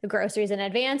order the groceries in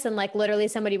advance, and like literally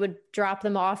somebody would drop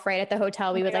them off right at the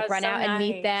hotel. We would like run out and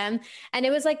meet them, and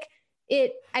it was like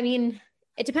it. I mean,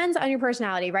 it depends on your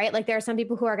personality, right? Like there are some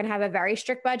people who are going to have a very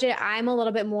strict budget. I'm a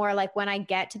little bit more like when I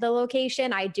get to the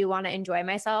location, I do want to enjoy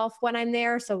myself when I'm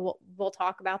there. So we'll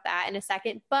talk about that in a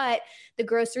second. But the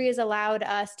groceries allowed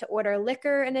us to order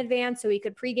liquor in advance so we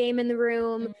could pregame in the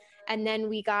room. And then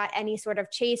we got any sort of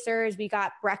chasers. We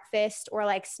got breakfast or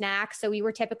like snacks. So we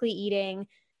were typically eating,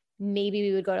 maybe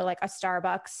we would go to like a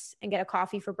Starbucks and get a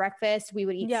coffee for breakfast. We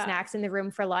would eat snacks in the room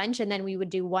for lunch. And then we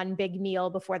would do one big meal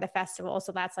before the festival.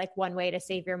 So that's like one way to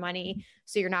save your money.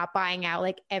 So you're not buying out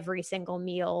like every single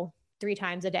meal 3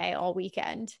 times a day all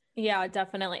weekend. Yeah,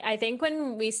 definitely. I think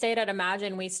when we stayed at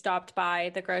Imagine, we stopped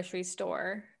by the grocery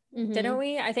store Didn't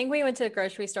we? I think we went to the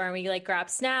grocery store and we like grabbed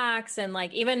snacks and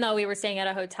like even though we were staying at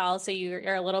a hotel, so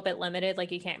you're a little bit limited,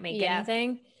 like you can't make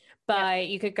anything, but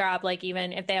you could grab like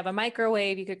even if they have a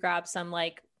microwave, you could grab some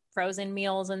like frozen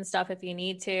meals and stuff if you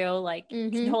need to. Like you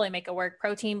can totally make it work.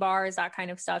 Protein bars, that kind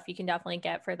of stuff you can definitely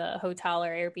get for the hotel or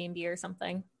Airbnb or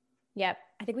something. Yep.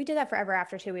 I think we did that forever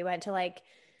after too. We went to like,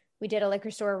 we did a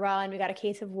liquor store run. We got a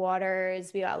case of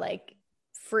waters. We got like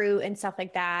fruit and stuff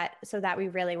like that. So that we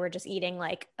really were just eating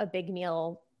like a big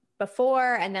meal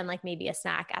before and then like maybe a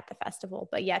snack at the festival.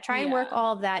 But yeah, try and work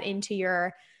all of that into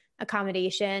your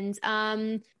accommodations.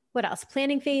 What else?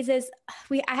 Planning phases.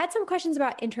 I had some questions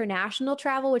about international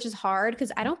travel, which is hard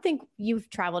because I don't think you've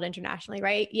traveled internationally,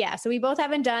 right? Yeah. So we both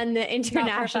haven't done the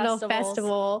international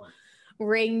festival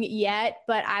ring yet,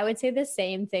 but I would say the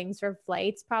same things for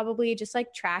flights, probably just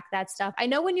like track that stuff. I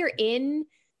know when you're in,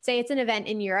 say it's an event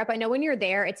in Europe, I know when you're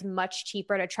there, it's much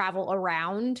cheaper to travel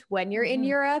around when you're in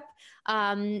Europe.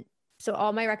 So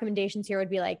all my recommendations here would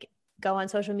be like, go on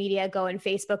social media, go in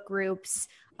Facebook groups,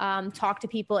 talk to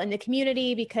people in the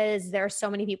community because there are so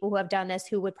many people who have done this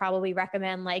who would probably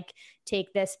recommend like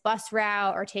take this bus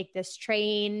route or take this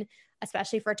train,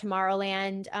 especially for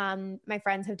Tomorrowland. My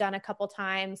friends have done a couple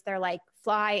times. They're like,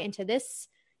 fly into this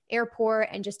airport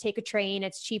and just take a train.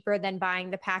 It's cheaper than buying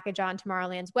the package on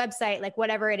Tomorrowland's website, like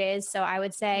whatever it is. So I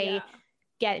would say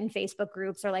get in Facebook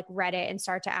groups or like Reddit and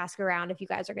start to ask around if you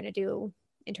guys are going to do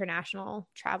international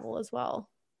travel as well.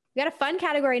 We got a fun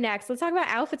category next. Let's talk about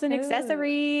outfits and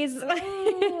accessories.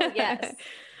 Yes.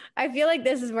 I feel like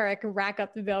this is where I can rack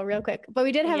up the bill real quick, but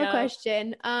we did have a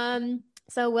question.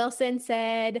 So Wilson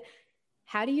said,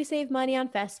 how do you save money on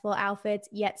festival outfits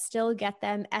yet still get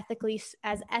them ethically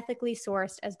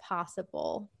sourced as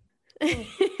possible?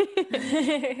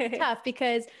 Tough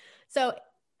because so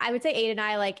I would say Aid and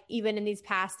I, like, even in these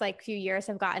past like few years,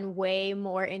 have gotten way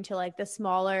more into like the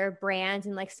smaller brands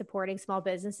and like supporting small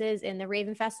businesses in the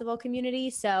Raven Festival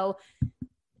community. So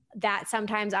that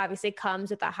sometimes obviously comes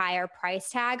with a higher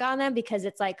price tag on them because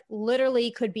it's like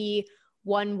literally could be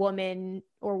one woman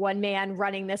or one man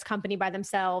running this company by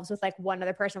themselves with like one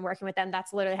other person working with them.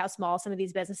 That's literally how small some of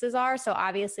these businesses are. So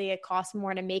obviously it costs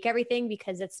more to make everything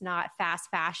because it's not fast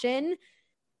fashion.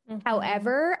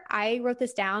 However, I wrote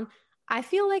this down. I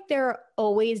feel like there are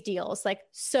always deals, like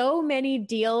so many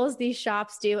deals these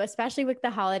shops do, especially with the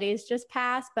holidays just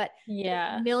passed, but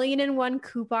 1,000,001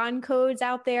 coupon codes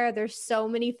out there. There's so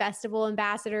many festival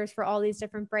ambassadors for all these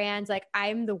different brands. Like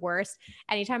I'm the worst.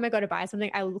 Anytime I go to buy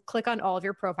something, I click on all of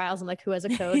your profiles. I'm like, who has a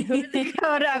code? Who has a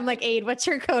code? I'm like, Aid, what's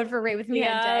your code for Rave with Me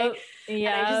on Day? And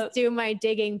I just do my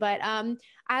digging. But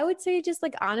I would say just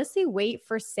like honestly wait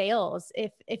for sales.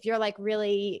 If you're like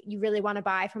you really want to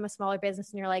buy from a smaller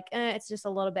business and you're like, it's just a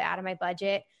little bit out of my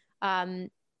budget.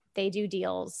 They do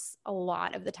deals a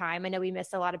lot of the time. I know we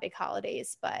missed a lot of big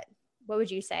holidays, but what would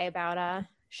you say about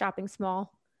shopping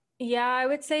small? Yeah, I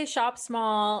would say shop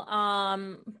small.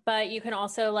 But you can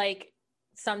also like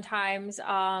sometimes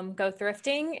go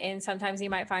thrifting and sometimes you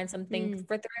might find something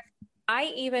for thrift. I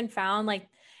even found like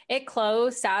it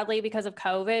closed sadly because of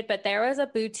COVID, but there was a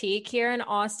boutique here in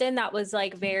Austin that was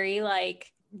like very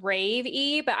like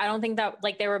rave-y, but I don't think that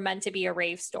like they were meant to be a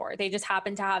rave store. They just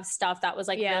happened to have stuff that was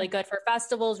like really good for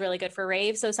festivals, really good for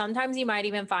rave. So sometimes you might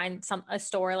even find a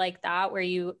store like that where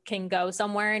you can go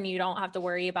somewhere and you don't have to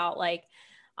worry about like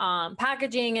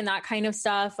packaging and that kind of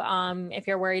stuff. If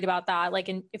you're worried about that, like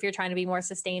if you're trying to be more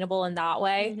sustainable in that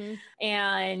way.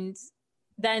 And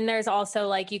then there's also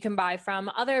like you can buy from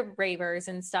other ravers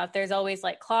and stuff. There's always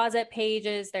like closet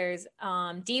pages. There's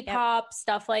Depop,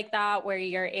 stuff like that, where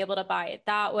you're able to buy it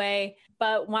that way.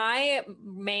 But my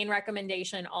main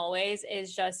recommendation always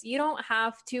is just you don't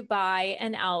have to buy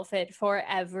an outfit for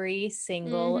every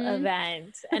single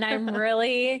event. And I'm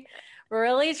really,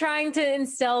 really trying to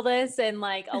instill this in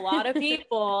like a lot of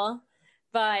people.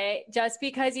 But just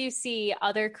because you see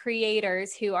other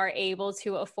creators who are able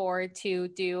to afford to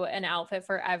do an outfit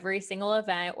for every single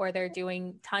event, or they're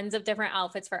doing tons of different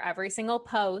outfits for every single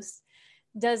post,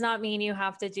 does not mean you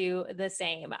have to do the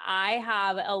same. I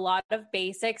have a lot of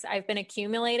basics. I've been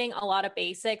accumulating a lot of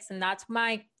basics, and that's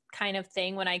my kind of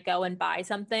thing when I go and buy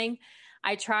something.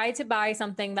 I try to buy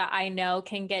something that I know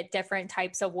can get different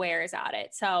types of wears at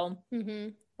it. So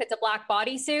if it's a black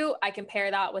bodysuit, I can pair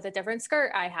that with a different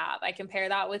skirt I have. I can pair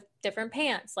that with different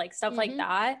pants, like stuff like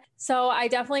that. So I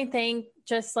definitely think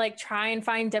just like try and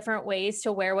find different ways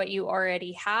to wear what you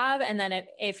already have. And then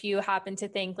if you happen to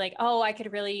think like, oh, I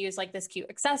could really use like this cute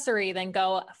accessory, then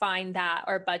go find that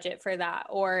or budget for that.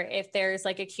 Or if there's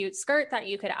like a cute skirt that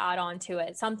you could add on to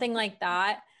it, something like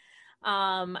that.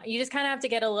 You just kind of have to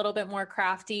get a little bit more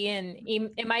crafty, and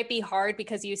it might be hard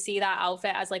because you see that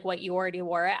outfit as like what you already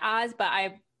wore it as, but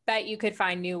I bet you could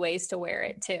find new ways to wear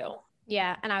it too.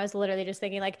 Yeah. And I was literally just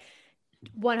thinking like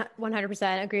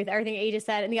 100% agree with everything you just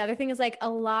said. And the other thing is like a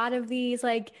lot of these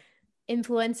like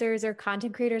influencers or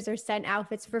content creators are sent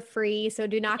outfits for free. So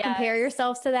do not compare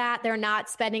yourselves to that. They're not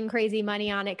spending crazy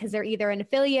money on it because they're either an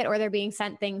affiliate or they're being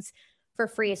sent things for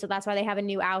free. So that's why they have a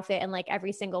new outfit in like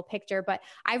every single picture. But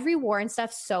I've reworn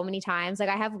stuff so many times. Like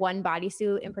I have one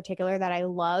bodysuit in particular that I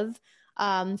love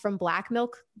from Black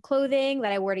Milk Clothing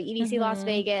that I wore to EDC Las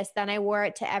Vegas. Then I wore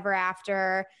it to Ever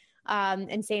After.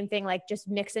 And same thing, like just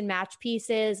mix and match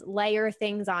pieces, layer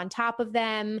things on top of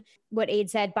them. What Aid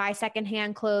said, buy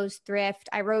secondhand clothes, thrift.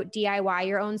 I wrote DIY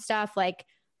your own stuff. Like,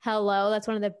 hello, that's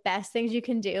one of the best things you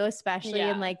can do, especially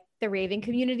in like the raving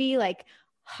community. Like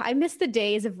I miss the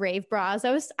days of rave bras.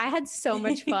 I had so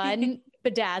much fun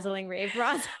bedazzling rave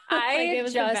bras. I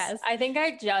think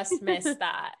I just missed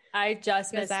that. I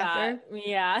just missed that.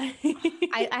 Yeah.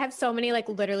 I have so many like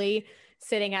literally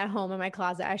sitting at home in my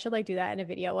closet. I should like do that in a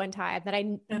video one time that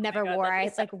I never wore.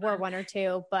 I like wore one or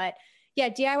two, but yeah,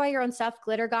 DIY your own stuff.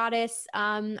 Glitter Goddess.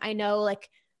 I know like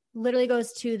literally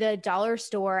goes to the dollar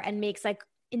store and makes like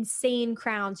insane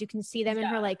crowns. You can see them in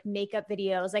her like makeup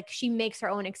videos. Like she makes her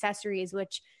own accessories,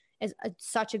 which is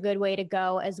such a good way to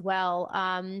go as well.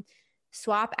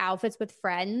 Swap outfits with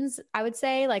friends. I would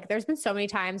say like there's been so many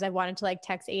times I've wanted to like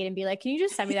text Aid and be like, can you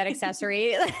just send me that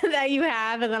accessory that you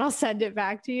have? And then I'll send it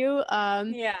back to you.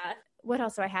 What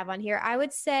else do I have on here? I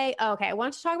would say, okay, I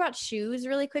want to talk about shoes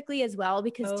really quickly as well,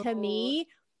 because to me,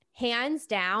 hands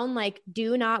down, like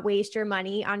do not waste your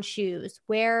money on shoes.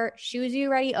 Wear shoes you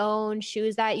already own,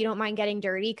 shoes that you don't mind getting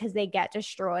dirty because they get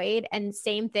destroyed. And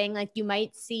same thing, like you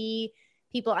might see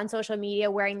people on social media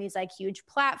wearing these like huge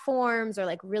platforms or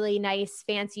like really nice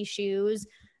fancy shoes.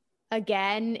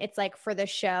 Again, it's like for the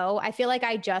show. I feel like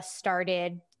I just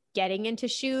started getting into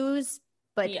shoes,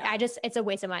 but it's a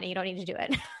waste of money. You don't need to do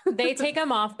it. They take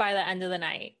them off by the end of the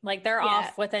night. Like they're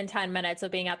off within 10 minutes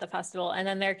of being at the festival, and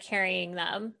then they're carrying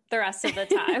them the rest of the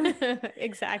time.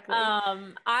 Exactly.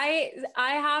 I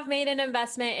have made an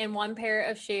investment in one pair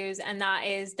of shoes, and that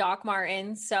is Doc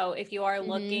Martens. So if you are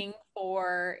looking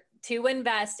to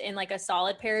invest in like a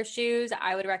solid pair of shoes,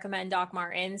 I would recommend Doc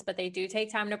Martens, but they do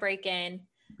take time to break in.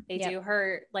 They do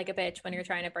hurt like a bitch when you're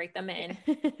trying to break them in.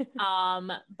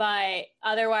 But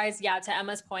otherwise, to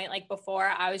Emma's point, like before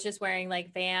I was just wearing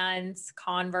like Vans,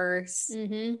 Converse,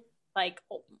 like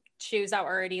shoes that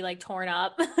were already like torn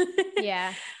up.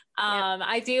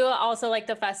 I do also like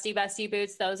the Festy Bestie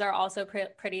boots. Those are also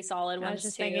pretty solid ones. I was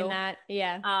just thinking that.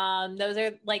 Those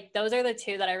are the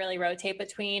two that I really rotate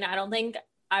between. I don't think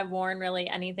I've worn really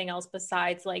anything else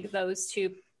besides like those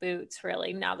two boots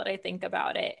really, now that I think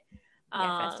about it.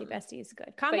 Festy Bestie is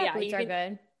good. Combat boots are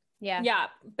good. Yeah,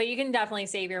 but you can definitely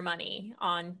save your money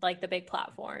on like the big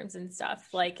platforms and stuff.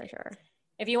 Like for sure.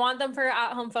 If you want them for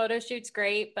at-home photo shoots,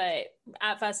 great. But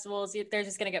at festivals, they're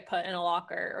just going to get put in a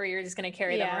locker, or you're just going to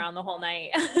carry them around the whole night.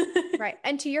 Right.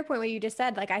 And to your point, what you just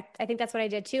said, like, I think that's what I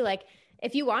did too. Like,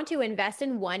 if you want to invest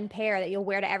in one pair that you'll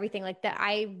wear to everything, like that,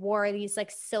 I wore these like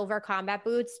silver combat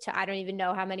boots to, I don't even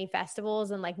know how many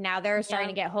festivals. And like now they're starting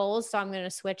to get holes. So I'm going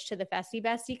to switch to the Festy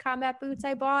Bestie combat boots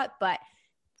I bought. But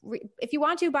if you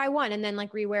want to, buy one and then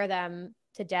like rewear them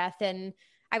to death. And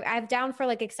I've down for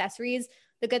like accessories.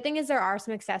 The good thing is there are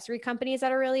some accessory companies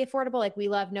that are really affordable. Like we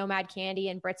love Nomad Candy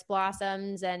and Brits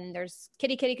Blossoms, and there's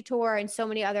Kitty Couture and so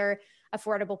many other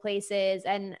affordable places.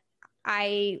 And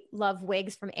I love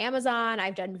wigs from Amazon.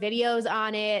 I've done videos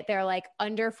on it. They're like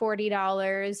under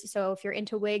 $40. So if you're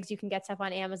into wigs, you can get stuff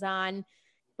on Amazon.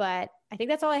 But I think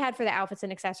that's all I had for the outfits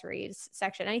and accessories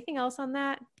section. Anything else on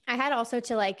that? I had also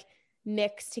to like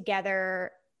mix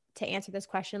together, to answer this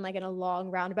question like in a long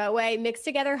roundabout way, mix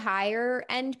together higher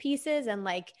end pieces and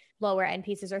like lower end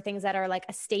pieces, or things that are like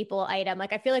a staple item.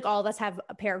 Like I feel like all of us have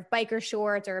a pair of biker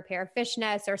shorts or a pair of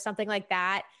fishnets or something like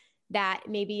that, that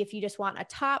maybe if you just want a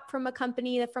top from a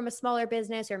company, from a smaller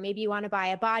business, or maybe you want to buy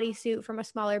a bodysuit from a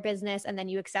smaller business and then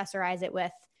you accessorize it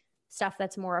with stuff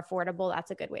that's more affordable,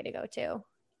 that's a good way to go too.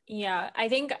 Yeah, I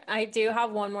think I do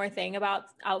have one more thing about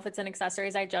outfits and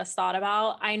accessories I just thought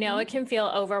about. I know it can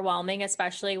feel overwhelming,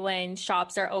 especially when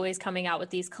shops are always coming out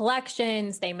with these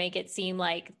collections. They make it seem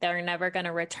like they're never going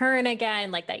to return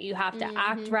again, like that you have to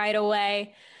act right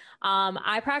away.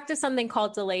 I practice something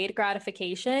called delayed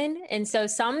gratification. And so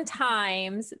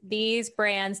sometimes these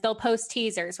brands, they'll post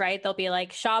teasers, right? They'll be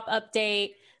like, shop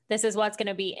update, this is what's going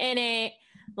to be in it.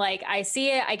 Like I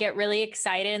see it, I get really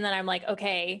excited, and then I'm like,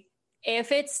 okay,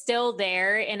 if it's still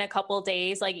there in a couple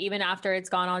days, like even after it's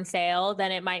gone on sale,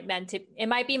 then it might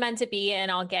be meant to be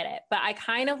and I'll get it. But I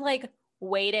kind of like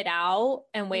wait it out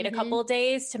and wait a couple of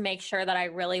days to make sure that I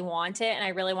really want it and I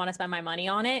really want to spend my money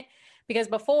on it. Because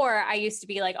before I used to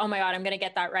be like, oh my God, I'm going to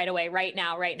get that right away, right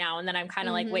now. And then I'm kind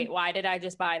of like, wait, why did I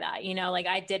just buy that? You know, like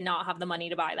I did not have the money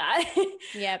to buy that.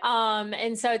 Yep.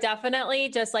 And so definitely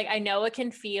just like, I know it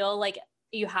can feel like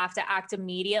you have to act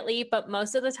immediately, but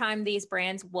most of the time these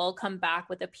brands will come back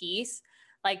with a piece.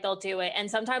 Like they'll do it. And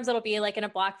sometimes it'll be like in a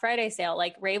Black Friday sale,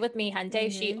 like Rave with Me Gente,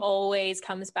 she always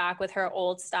comes back with her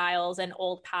old styles and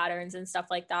old patterns and stuff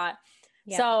like that.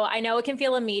 Yep. So I know it can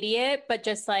feel immediate, but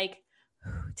just like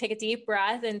take a deep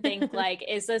breath and think like,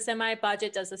 is this in my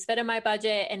budget? Does this fit in my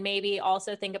budget? And maybe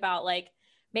also think about like,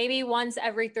 maybe once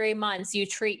every 3 months you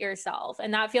treat yourself,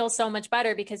 and that feels so much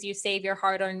better because you save your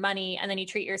hard-earned money and then you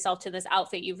treat yourself to this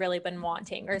outfit you've really been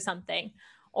wanting or something,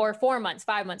 or 4 months,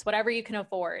 5 months, whatever you can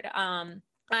afford.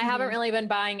 I haven't really been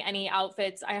buying any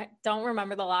outfits. I don't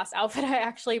remember the last outfit I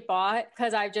actually bought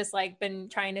because I've just like been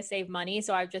trying to save money.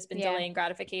 So I've just been delaying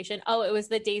gratification. Oh, it was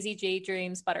the Daisy J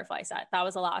Dreams butterfly set. That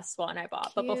was the last one I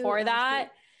bought. Cute. But before that,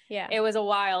 it was a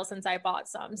while since I bought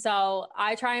some. So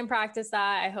I try and practice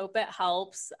that. I hope it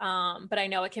helps. But I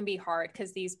know it can be hard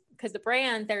because the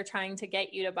brand, they're trying to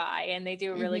get you to buy and they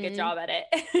do a really good job at it.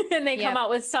 And they come out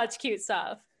with such cute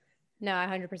stuff. No, I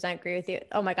 100% agree with you.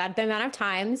 Oh my God, the amount of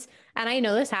times, and I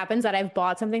know this happens, that I've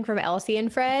bought something from Elsie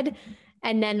and Fred,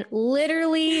 and then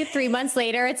literally 3 months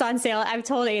later, it's on sale. I've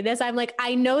told you this. I'm like,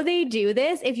 I know they do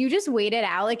this. If you just wait it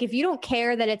out, like if you don't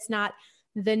care that it's not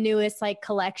the newest like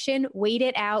collection, wait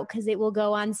it out because it will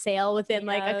go on sale within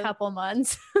like a couple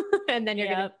months and then you're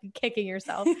gonna be kicking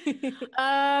yourself.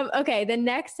 Okay, the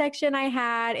next section I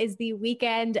had is the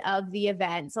weekend of the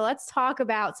event. So let's talk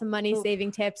about some money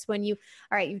saving tips when you've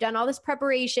done all this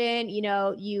preparation, you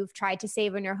know, you've tried to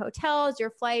save on your hotels,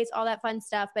 your flights, all that fun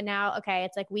stuff, but now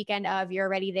it's like weekend of, you're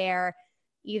already there,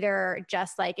 either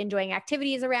just like enjoying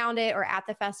activities around it or at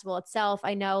the festival itself.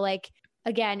 I know, like,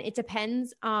 again, it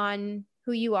depends on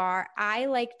who you are. I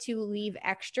like to leave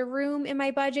extra room in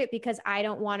my budget because I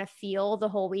don't want to feel the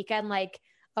whole weekend like,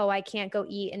 oh, I can't go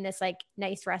eat in this like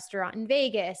nice restaurant in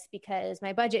Vegas because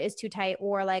my budget is too tight,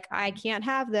 or like I can't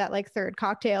have that like third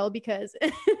cocktail because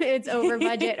it's over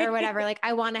budget or whatever. Like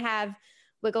I want to have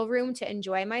wiggle room to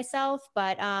enjoy myself.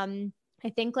 But I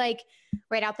think like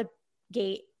right out the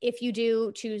gate, if you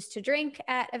do choose to drink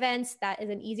at events, that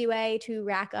is an easy way to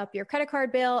rack up your credit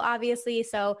card bill, obviously.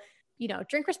 So, you know,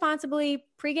 drink responsibly,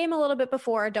 pregame a little bit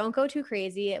before, don't go too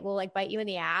crazy. It will like bite you in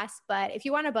the ass. But if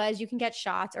you want to buzz, you can get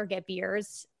shots or get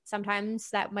beers.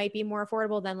 Sometimes that might be more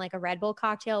affordable than like a Red Bull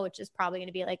cocktail, which is probably going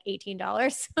to be like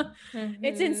 $18.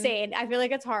 It's insane. I feel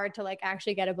like it's hard to like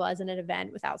actually get a buzz in an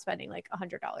event without spending like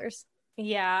 $100.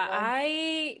 Yeah,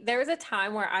 there was a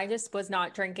time where I just was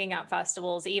not drinking at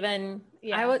festivals. Even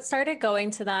I started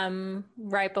going to them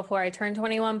right before I turned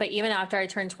 21, but even after I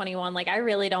turned 21, like I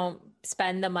really don't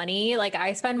spend the money. Like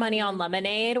I spend money on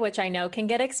lemonade, which I know can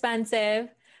get expensive,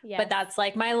 but that's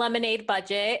like my lemonade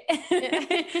budget.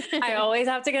 I always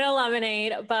have to get a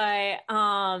lemonade, but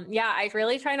I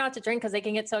really try not to drink because they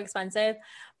can get so expensive.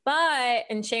 But,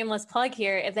 and shameless plug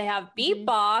here, if they have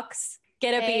beatbox,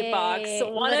 get a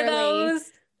beatbox.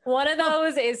 One of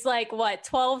those is like what,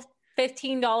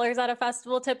 $12-15 at a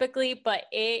festival typically, but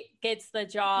it gets the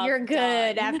job. You're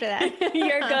good done. after that.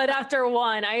 You're good after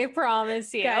one, I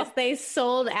promise you. Guys, they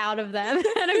sold out of them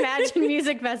at Imagine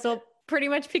Music Festival pretty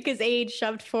much because Age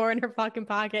shoved 4 in her fucking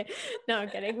pocket. No, I'm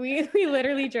kidding. We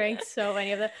literally drank so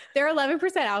many of them. They're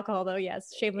 11% alcohol though.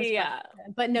 Yes. Shameless. Yeah.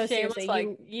 Plug. But no, shameless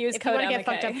seriously. Use code you want to get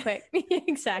fucked up quick.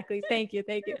 Exactly. Thank you.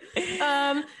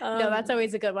 No, that's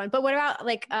always a good one. But what about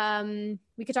like,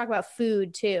 we could talk about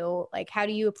food too. Like, how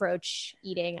do you approach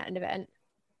eating at an event?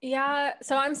 Yeah.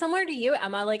 So I'm similar to you,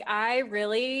 Emma. Like I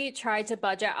really try to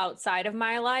budget outside of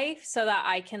my life so that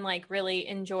I can like really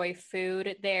enjoy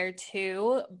food there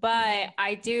too. But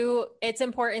it's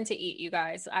important to eat, you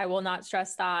guys. I will not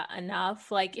stress that enough.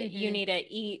 Like you need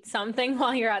to eat something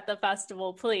while you're at the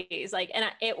festival, please. Like, and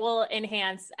it will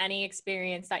enhance any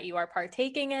experience that you are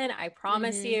partaking in. I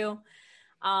promise you.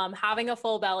 Having a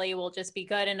full belly will just be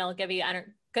good and it'll give you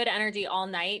good energy all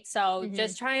night. So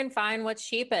just try and find what's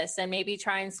cheapest and maybe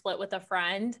try and split with a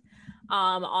friend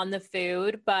on the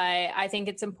food. But I think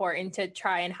it's important to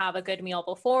try and have a good meal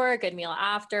before, a good meal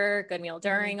after, good meal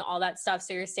during, all that stuff.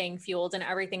 So you're staying fueled and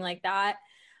everything like that.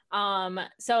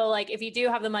 So like if you do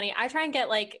have the money, I try and get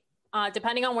like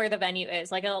depending on where the venue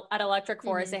is. Like at Electric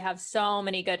Forest, they have so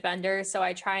many good vendors. So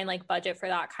I try and like budget for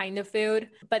that kind of food.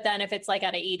 But then if it's like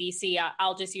at a EDC,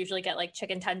 I'll just usually get like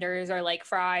chicken tenders or like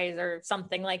fries or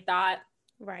something like that.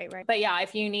 Right. But yeah,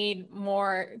 if you need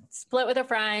more, split with a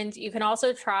friend. You can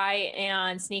also try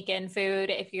and sneak in food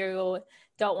if you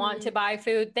don't want to buy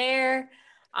food there.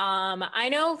 I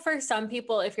know for some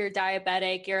people, if you're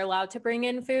diabetic, you're allowed to bring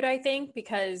in food, I think,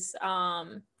 because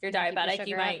you're diabetic,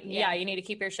 you might, you need to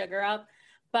keep your sugar up,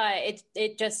 but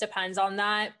it just depends on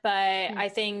that. But I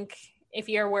think if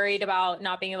you're worried about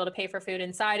not being able to pay for food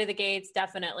inside of the gates,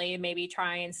 definitely maybe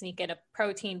try and sneak in a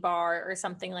protein bar or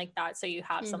something like that, so you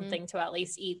have something to at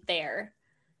least eat there.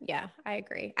 Yeah, I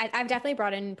agree. I've definitely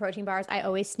brought in protein bars. I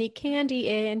always sneak candy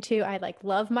in too. I like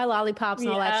love my lollipops and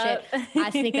all that shit.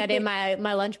 I sneak that in my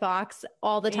lunchbox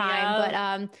all the time. But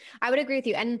I would agree with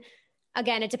you. And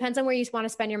again, it depends on where you want to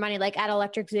spend your money. Like at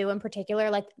Electric Zoo in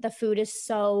particular, like the food is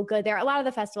so good there. A lot of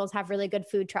the festivals have really good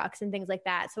food trucks and things like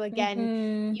that. So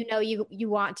again, you know, you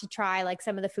want to try like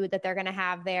some of the food that they're going to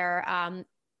have there.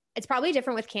 It's probably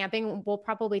different with camping. We'll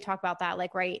probably talk about that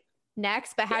like right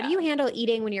next. But how do you handle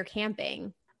eating when you're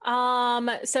camping?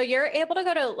 So you're able to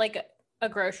go to like a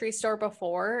grocery store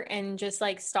before and just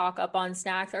like stock up on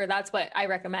snacks, or that's what I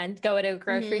recommend. Go to a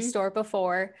grocery store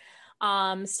before,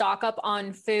 stock up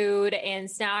on food and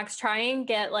snacks. Try and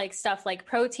get like stuff like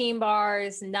protein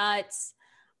bars, nuts.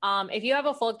 If you have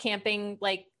a full camping,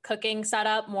 like cooking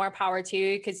setup, more power to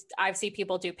you. Cause I've seen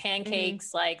people do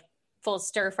pancakes, like full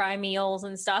stir fry meals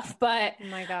and stuff. But oh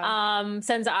my God.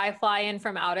 Since I fly in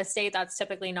from out of state, that's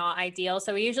typically not ideal.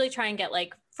 So we usually try and get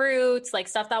like fruits, like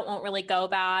stuff that won't really go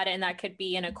bad, and that could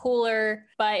be in a cooler,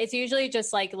 but it's usually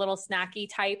just like little snacky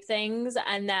type things.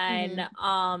 And then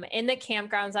in the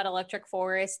campgrounds at Electric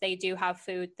Forest, they do have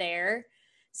food there.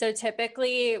 So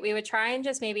typically we would try and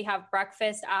just maybe have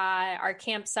breakfast at our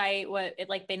campsite with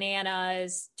like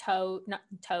bananas, not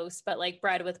toast, but like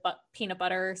bread with peanut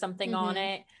butter or something on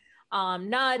it.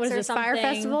 Nuts what is or this, something. Fire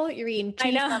Festival? You're eating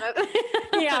cheese. I know.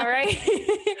 Yeah, right.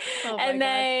 And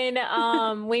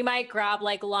then we might grab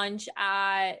like lunch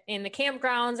in the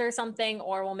campgrounds or something,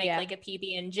 or we'll make like a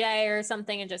PB&J or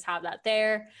something and just have that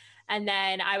there. And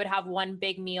then I would have one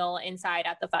big meal inside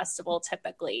at the festival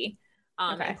typically.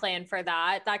 And plan for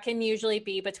that. That can usually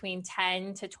be between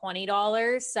 $10 to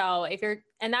 $20. So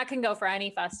and that can go for any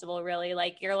festival really.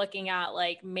 Like you're looking at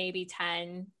like maybe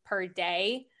 10 per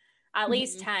day. At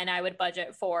least 10 I would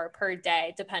budget for per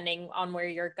day, depending on where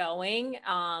you're going.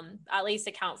 At least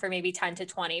account for maybe 10 to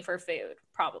 20 for food,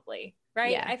 probably.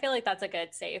 Right? Yeah. I feel like that's a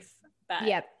good safe bet.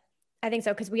 Yep. I think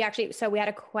so. Cause we had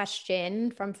a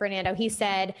question from Fernando. He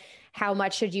said, how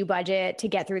much should you budget to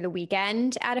get through the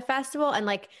weekend at a festival? And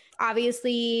like,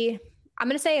 obviously I'm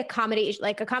going to say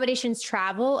accommodations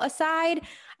travel aside,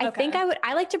 I think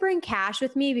I like to bring cash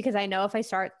with me, because I know if I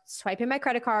start swiping my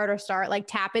credit card or start like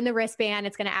tapping the wristband,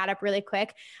 it's going to add up really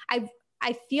quick.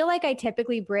 I feel like I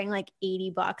typically bring like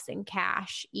 $80 in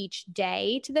cash each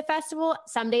day to the festival.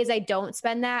 Some days I don't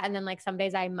spend that. And then like some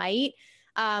days I might,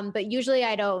 but usually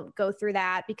I don't go through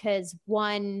that, because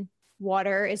one,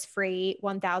 water is free,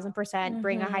 1000%.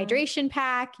 Bring a hydration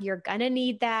pack. You're going to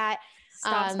need that.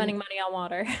 Stop spending money on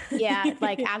water. Yeah,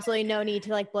 like absolutely no need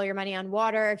to like blow your money on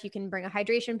water if you can bring a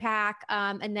hydration pack.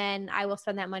 And then I will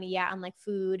spend that money, on like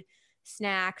food,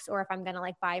 snacks, or if I'm going to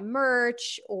like buy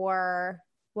merch or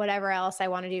whatever else I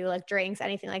want to do, like drinks,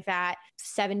 anything like that,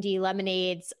 70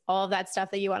 lemonades, all of that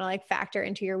stuff that you want to like factor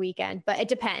into your weekend. But it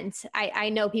depends. I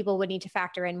know people would need to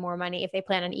factor in more money if they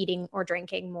plan on eating or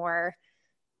drinking more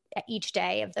each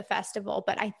day of the festival.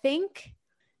 But I think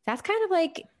that's kind of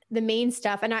like the main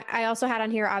stuff. And I also had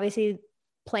on here, obviously,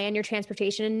 plan your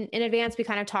transportation in advance. We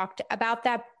kind of talked about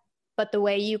that, but the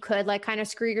way you could like kind of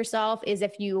screw yourself is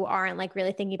if you aren't like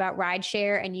really thinking about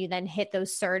rideshare and you then hit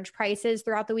those surge prices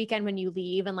throughout the weekend when you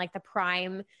leave, and like the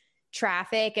prime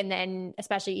traffic. And then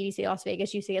especially EDC Las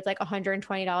Vegas, you see it's like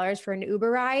 $120 for an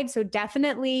Uber ride. So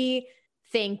definitely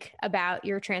think about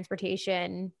your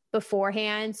transportation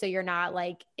beforehand, so you're not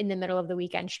like in the middle of the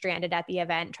weekend stranded at the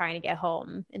event trying to get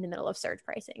home in the middle of surge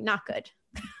pricing. Not good.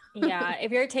 Yeah,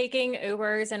 if you're taking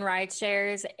Ubers and ride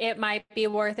shares, it might be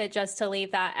worth it just to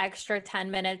leave that extra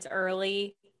 10 minutes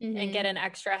early and get an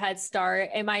extra head start.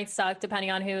 It might suck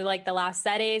depending on who like the last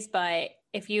set is, but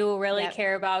if you really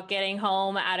care about getting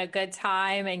home at a good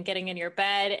time and getting in your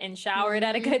bed and showered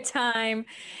at a good time,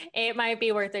 it might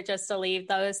be worth it just to leave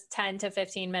those 10 to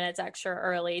 15 minutes extra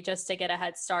early just to get a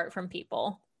head start from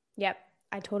people. Yep,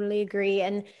 I totally agree.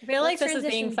 And I feel like this is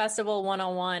being Festival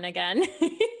 101 again.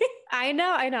 I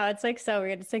know. It's like so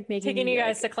weird. It's like taking you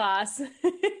guys to class.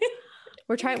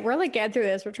 we're like getting through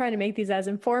this. We're trying to make these as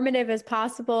informative as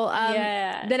possible.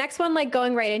 Yeah. The next one, like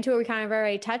going right into it, we kind of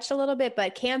already touched a little bit,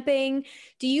 but camping,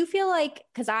 do you feel like,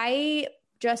 cause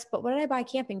but what did I buy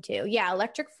camping to? Yeah.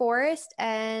 Electric Forest.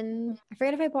 And I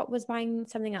forget if was buying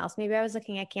something else. Maybe I was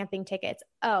looking at camping tickets.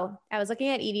 Oh, I was looking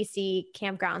at EDC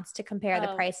campgrounds to compare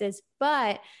the prices,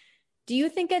 but do you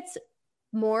think it's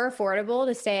more affordable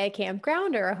to stay at a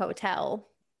campground or a hotel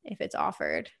if it's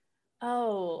offered?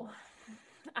 Oh,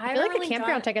 I feel like the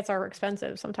campground tickets are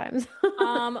expensive sometimes.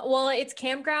 Well, it's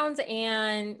campgrounds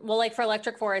and like for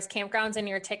Electric Forest, campgrounds and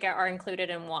your ticket are included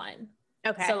in one.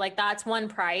 Okay. So like that's one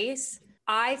price.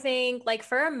 I think like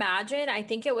for Imagine, I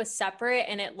think it was separate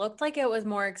and it looked like it was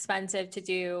more expensive to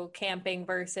do camping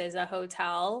versus a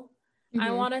hotel,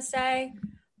 I want to say.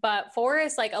 But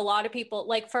Forest, like a lot of people,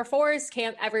 like for Forest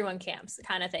camp, everyone camps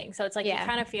kind of thing. So it's like you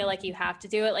kind of feel like you have to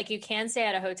do it. Like you can stay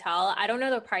at a hotel. I don't know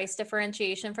the price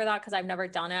differentiation for that because I've never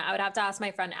done it. I would have to ask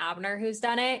my friend Abner who's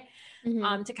done it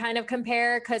to kind of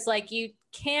compare. Because like you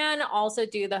can also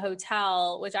do the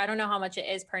hotel, which I don't know how much it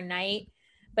is per night.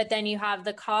 But then you have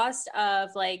the cost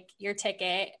of like your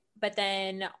ticket, but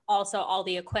then also all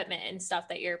the equipment and stuff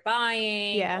that you're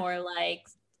buying or like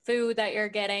food that you're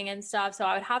getting and stuff. So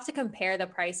I would have to compare the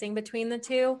pricing between the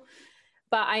two.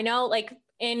 But I know like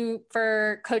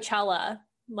for Coachella,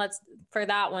 for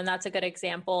that one, that's a good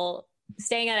example.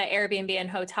 Staying at an Airbnb and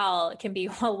hotel can be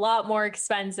a lot more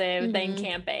expensive than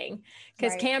camping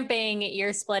because camping,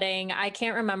 you're splitting. I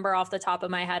can't remember off the top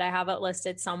of my head. I have it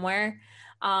listed somewhere.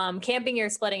 Camping, you're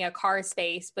splitting a car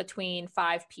space between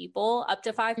 5 people, up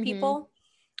to 5 people.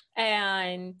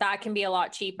 And that can be a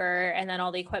lot cheaper. And then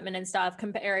all the equipment and stuff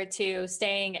compared to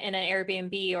staying in an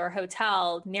Airbnb or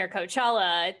hotel near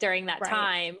Coachella during that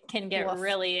time can get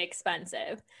really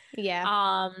expensive.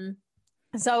 Yeah.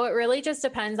 So it really just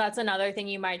depends. That's another thing.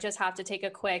 You might just have to take a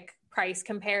quick price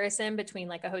comparison between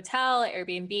like a hotel,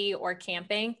 Airbnb, or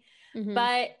camping.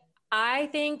 But I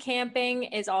think camping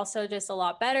is also just a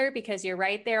lot better because you're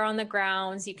right there on the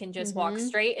grounds. You can just walk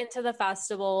straight into the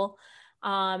festival.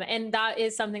 And that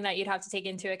is something that you'd have to take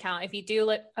into account. If you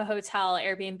do a hotel,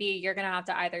 Airbnb, you're going to have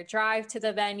to either drive to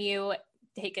the venue,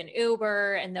 take an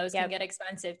Uber, and those can get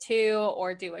expensive too,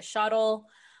 or do a shuttle.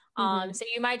 So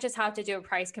you might just have to do a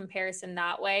price comparison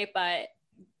that way. But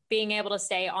being able to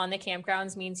stay on the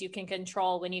campgrounds means you can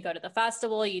control when you go to the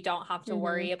festival. You don't have to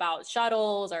worry about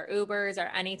shuttles or Ubers or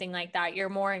anything like that. You're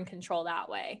more in control that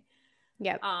way.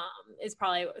 Yep. Is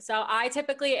probably, so I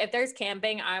typically, if there's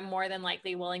camping, I'm more than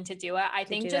likely willing to do it. I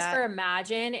think just for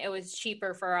Imagine, it was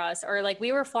cheaper for us, or like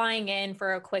we were flying in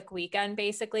for a quick weekend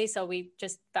basically. So we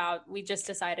just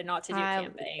decided not to do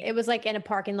camping. It was like in a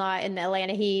parking lot in the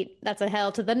Atlanta heat. That's a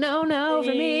hell to the no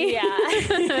for me. Yeah.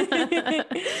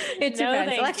 It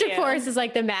depends. Electric Forest is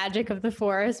like the magic of the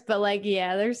forest, but like,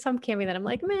 yeah, there's some camping that I'm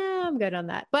like, man, I'm good on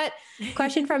that. But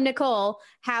question from Nicole,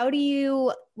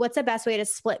 what's the best way to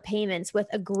split payments with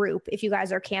a group if you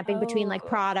guys are camping between like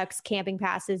products, camping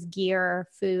passes, gear,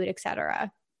 food,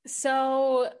 etc.?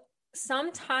 So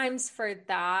sometimes for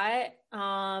that,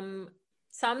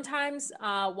 sometimes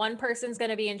one person's going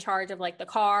to be in charge of like the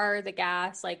car, the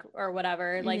gas, like, or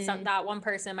whatever. Like that one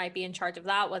person might be in charge of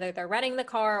that, whether they're renting the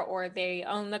car or they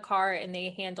own the car and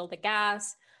they handle the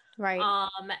gas. Right.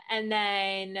 And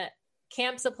then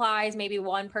camp supplies, maybe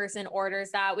one person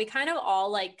orders that. We kind of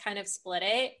all like kind of split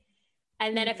it.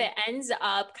 And then if it ends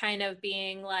up kind of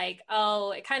being like,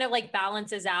 oh, it kind of like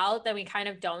balances out, then we kind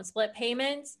of don't split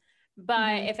payments.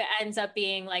 But if it ends up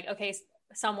being like, okay,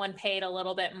 someone paid a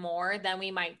little bit more, then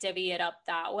we might divvy it up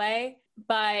that way.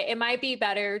 But it might be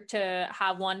better to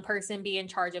have one person be in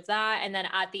charge of that. And then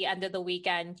at the end of the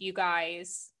weekend, you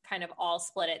guys kind of all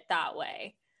split it that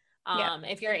way.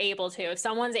 If you're able to, if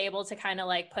someone's able to kind of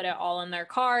like put it all in their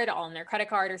card, all in their credit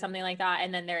card or something like that,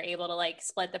 and then they're able to like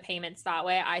split the payments that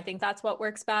way, I think that's what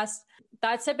works best.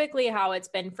 That's typically how it's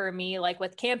been for me. Like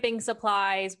with camping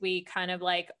supplies, we kind of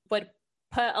like would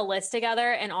put a list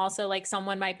together, and also like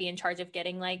someone might be in charge of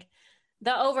getting like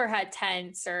the overhead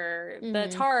tents or the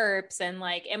tarps, and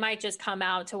like it might just come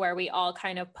out to where we all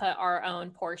kind of put our own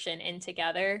portion in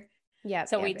together.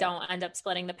 So we don't end up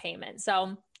splitting the payment.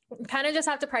 So kind of just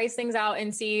have to price things out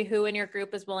and see who in your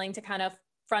group is willing to kind of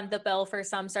front the bill for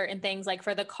some certain things. Like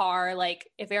for the car, like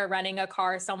if you're renting a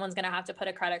car, someone's going to have to put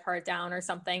a credit card down or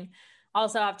something.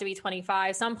 Also have to be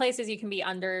 25. Some places you can be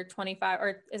under 25,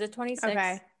 or is it 26? Okay.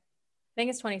 I think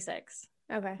it's 26.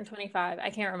 Okay. Or 25. I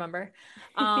can't remember.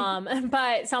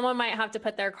 But someone might have to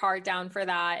put their card down for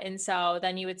that. And so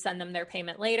then you would send them their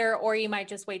payment later, or you might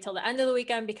just wait till the end of the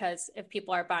weekend, because if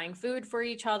people are buying food for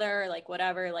each other, like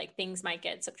whatever, like things might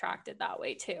get subtracted that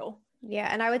way too. Yeah.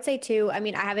 And I would say too, I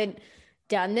mean, I haven't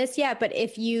done this yet, but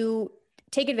if you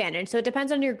take advantage, so it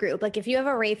depends on your group. Like if you have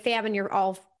a rave fam and you're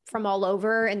all from all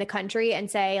over in the country, and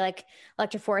say like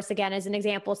Electric Forest again as an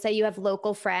example, say you have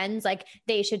local friends, like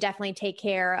they should definitely take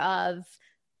care of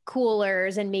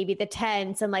coolers and maybe the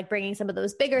tents and like bringing some of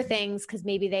those bigger things, because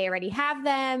maybe they already have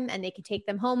them and they can take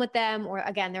them home with them, or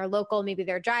again they're local, maybe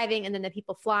they're driving, and then the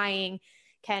people flying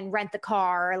can rent the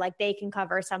car, like they can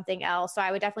cover something else. So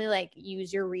I would definitely like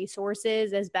use your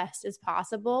resources as best as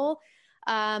possible.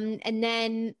 And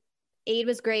then Aid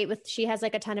was great with, she has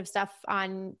like a ton of stuff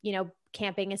on, you know,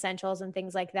 camping essentials and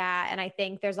things like that. And I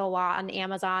think there's a lot on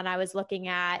Amazon. I was looking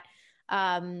at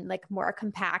like more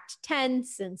compact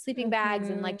tents and sleeping bags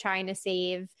and like trying to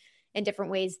save in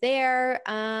different ways there.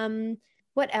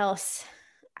 What else?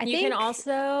 You can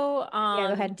also go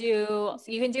ahead. you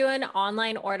can do an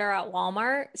online order at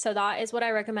Walmart. So that is what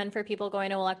I recommend for people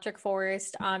going to Electric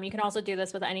Forest. You can also do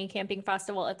this with any camping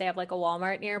festival if they have like a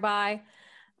Walmart nearby.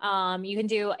 You can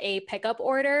do a pickup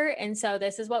order. And so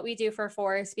this is what we do for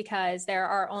Forest, because there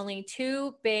are only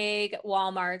 2 big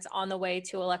Walmarts on the way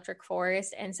to Electric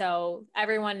Forest. And so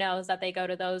everyone knows that they go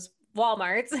to those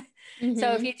Walmarts.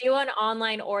 So if you do an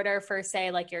online order for,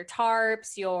 say, like your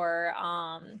tarps, your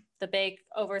the big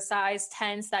oversized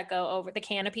tents that go over the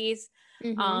canopies,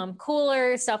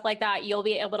 coolers, stuff like that, you'll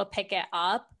be able to pick it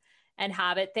up and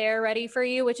have it there ready for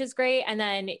you, which is great. And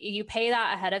then you pay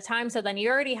that ahead of time. So then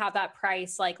you already have that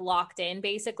price like locked in,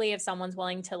 basically, if someone's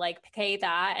willing to like pay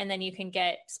that, and then you can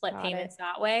get split payments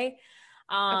that way.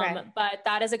 But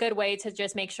that is a good way to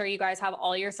just make sure you guys have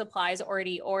all your supplies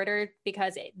already ordered,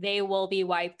 because they will be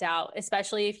wiped out,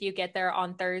 especially if you get there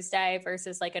on Thursday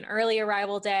versus like an early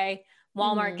arrival day.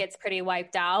 Walmart gets pretty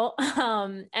wiped out.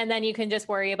 And then you can just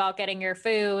worry about getting your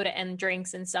food and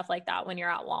drinks and stuff like that when you're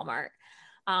at Walmart.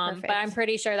 But I'm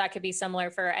pretty sure that could be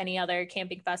similar for any other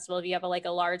camping festival. If you have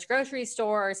a large grocery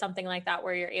store or something like that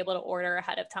where you're able to order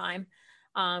ahead of time,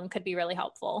 could be really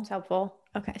helpful. It's helpful.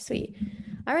 Okay, sweet.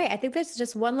 All right. I think there's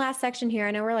just one last section here.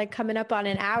 I know we're like coming up on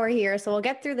an hour here, so we'll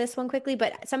get through this one quickly,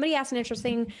 but somebody asked an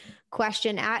interesting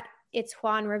question at It's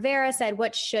Juan Rivera said,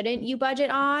 what shouldn't you budget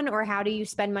on, or how do you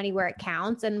spend money where it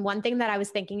counts? And one thing that I was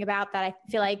thinking about that I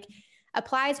feel like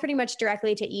applies pretty much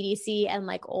directly to EDC and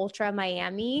like Ultra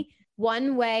Miami.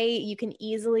 One way you can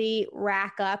easily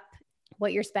rack up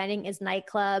what you're spending is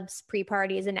nightclubs,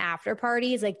 pre-parties, and after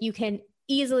parties. Like you can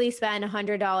easily spend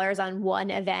 $100 on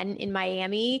one event in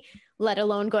Miami, let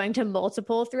alone going to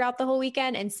multiple throughout the whole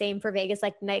weekend. And same for Vegas,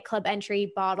 like nightclub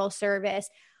entry, bottle service.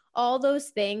 All those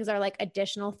things are like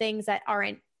additional things that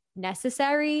aren't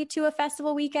necessary to a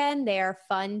festival weekend. They are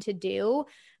fun to do.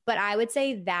 But I would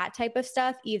say that type of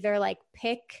stuff, either like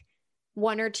pick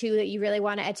 1 or 2 that you really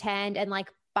want to attend and like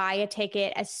buy a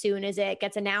ticket as soon as it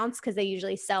gets announced, because they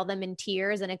usually sell them in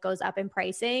tiers and it goes up in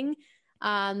pricing.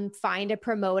 Find a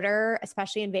promoter,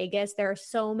 especially in Vegas. There are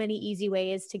so many easy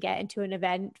ways to get into an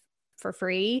event for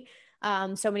free.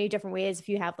 So many different ways if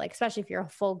you have like, especially if you're a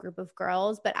full group of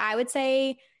girls. But I would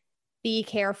say be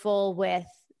careful with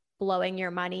blowing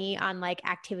your money on like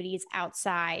activities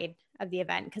outside of the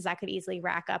event, because that could easily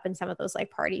rack up in some of those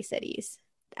like party cities.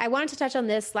 I wanted to touch on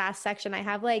this last section. I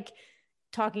have like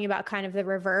talking about kind of the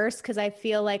reverse, because I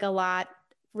feel like a lot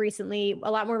more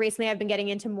recently, I've been getting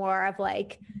into more of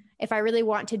like, if I really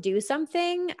want to do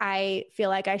something, I feel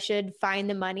like I should find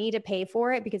the money to pay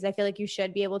for it, because I feel like you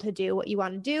should be able to do what you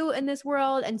want to do in this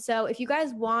world. And so if you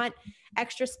guys want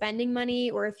extra spending money,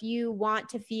 or if you want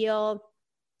to feel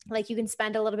like you can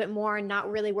spend a little bit more and not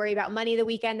really worry about money the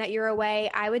weekend that you're away,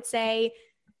 I would say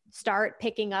start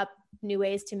picking up new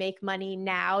ways to make money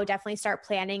now. Definitely start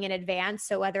planning in advance.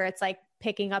 So whether it's like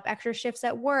picking up extra shifts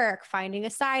at work, finding a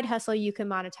side hustle you can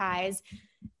monetize,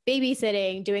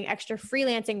 babysitting, doing extra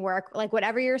freelancing work, like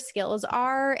whatever your skills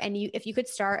are. And if you could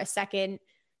start a second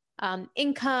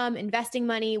income, investing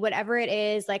money, whatever it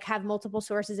is, like have multiple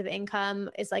sources of income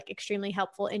is like extremely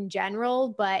helpful in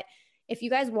general. But if you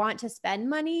guys want to spend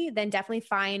money, then definitely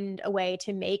find a way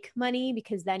to make money,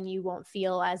 because then you won't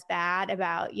feel as bad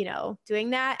about, doing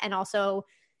that. And also,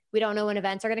 we don't know when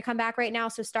events are going to come back right now.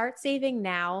 So start saving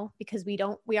now, because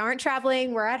we aren't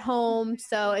traveling. We're at home.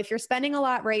 So if you're spending a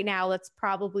lot right now, that's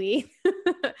probably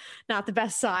not the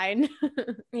best sign.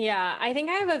 Yeah. I think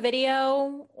I have a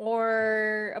video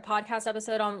or a podcast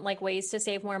episode on like ways to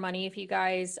save more money if you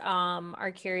guys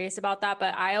are curious about that.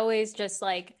 But I always just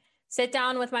like sit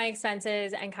down with my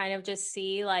expenses and kind of just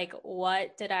see like,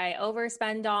 what did I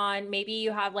overspend on? Maybe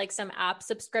you have like some app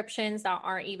subscriptions that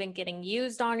aren't even getting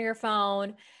used on your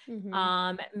phone.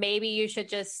 Maybe you should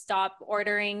just stop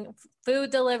ordering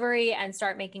food delivery and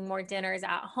start making more dinners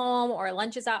at home or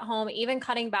lunches at home, even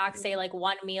cutting back, say like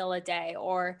 1 meal a day,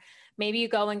 or maybe you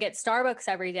go and get Starbucks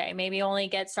every day. Maybe only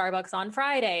get Starbucks on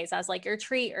Fridays as like your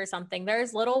treat or something.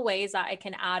 There's little ways that it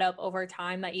can add up over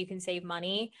time that you can save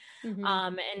money.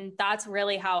 And that's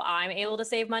really how I'm able to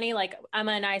save money. Like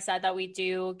Emma and I said that we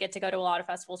do get to go to a lot of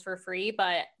festivals for free,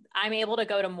 but I'm able to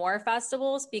go to more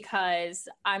festivals because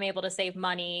I'm able to save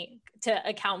money to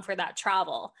account for that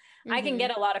travel. I can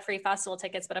get a lot of free festival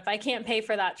tickets, but if I can't pay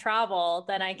for that travel,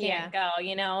 then I can't go,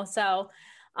 you know? So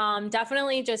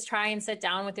definitely just try and sit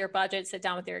down with your budget, sit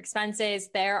down with your expenses.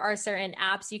 There are certain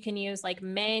apps you can use like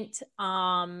Mint,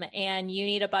 and You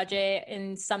Need a Budget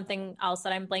and something else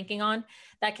that I'm blanking on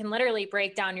that can literally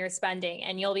break down your spending,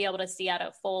 and you'll be able to see at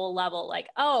a full level, like,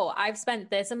 oh, I've spent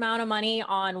this amount of money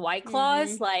on White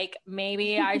Claws. Like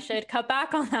maybe I should cut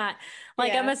back on that.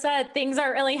 Like Emma said, things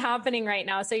aren't really happening right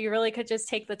now. So you really could just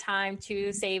take the time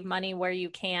to save money where you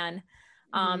can.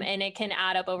 And it can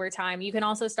add up over time. You can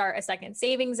also start a second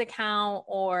savings account,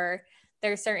 or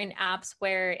there's certain apps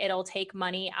where it'll take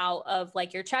money out of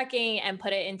like your checking and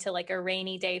put it into like a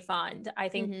rainy day fund. I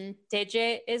think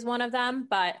Digit is one of them,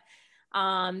 but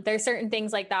there's certain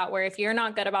things like that where if you're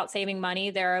not good about saving money,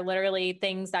 there are literally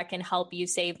things that can help you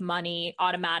save money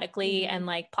automatically, and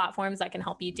like platforms that can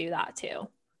help you do that too.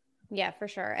 Yeah, for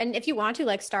sure. And if you want to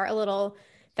like start a little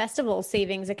festival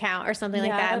savings account or something like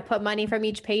that and put money from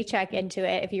each paycheck into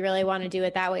it, if you really want to do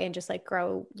it that way and just like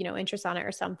grow, you know, interest on it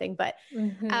or something. But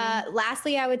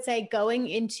lastly, I would say going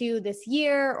into this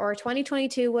year or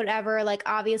 2022, whatever, like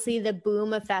obviously the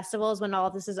boom of festivals when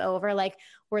all this is over, like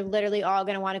we're literally all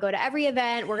going to want to go to every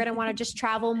event. We're going to want to just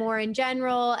travel more in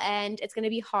general. And it's going to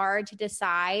be hard to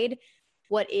decide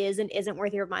what is and isn't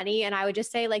worth your money. And I would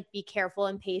just say like, be careful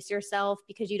and pace yourself,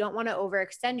 because you don't want to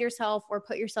overextend yourself or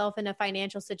put yourself in a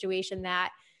financial situation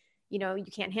that, you know, you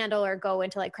can't handle, or go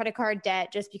into like credit card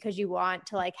debt just because you want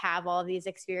to like have all of these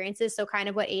experiences. So kind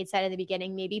of what Aid said at the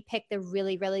beginning, maybe pick the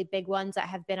really, really big ones that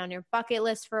have been on your bucket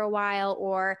list for a while,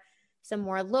 or some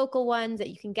more local ones that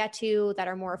you can get to that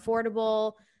are more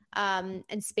affordable, and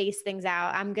space things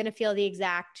out. I'm going to feel the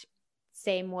exact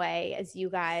same way as you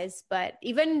guys, but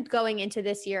even going into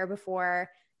this year before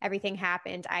everything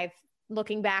happened, I've,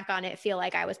 looking back on it, feel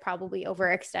like I was probably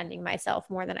overextending myself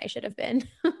more than I should have been.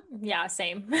 Yeah,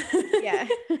 same. Yeah.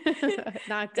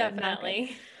 Not good.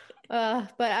 Definitely. Not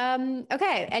good. But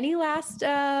okay. Any last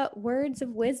words of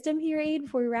wisdom here, Aid,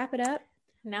 before we wrap it up?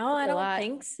 No, I don't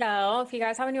think so. If you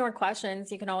guys have any more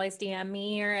questions, you can always DM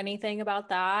me or anything about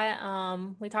that.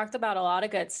 We talked about a lot of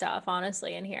good stuff,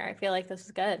 honestly, in here. I feel like this is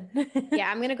good.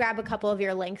 Yeah, I'm going to grab a couple of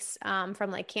your links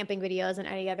from like camping videos and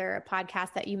any other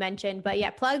podcasts that you mentioned. But yeah,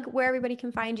 plug where everybody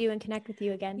can find you and connect with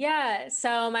you again. Yeah,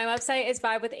 so my website is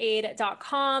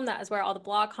vibewithaid.com. That is where all the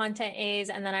blog content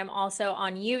is. And then I'm also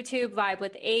on YouTube, Vibe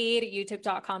with Aid,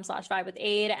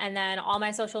 youtube.com/vibewithaid. And then all my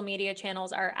social media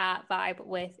channels are at Vibe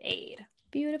with Aid.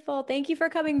 Beautiful. Thank you for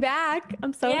coming back.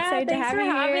 I'm so excited to have you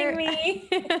here. Thanks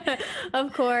for having me.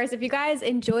 Of course. If you guys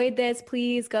enjoyed this,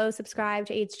 please go subscribe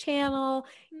to Aid's channel.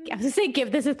 I was going to say,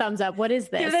 give this a thumbs up. What is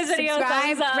this? Give this video a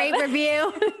thumbs up. Rate,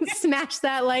 review, smash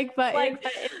that like button.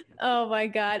 Oh my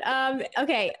God.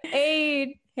 Okay.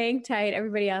 Aid, hang tight.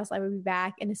 Everybody else, I will be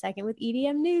back in a second with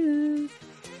EDM news.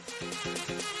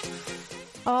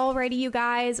 Alrighty, you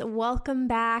guys, welcome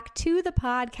back to the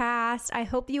podcast. I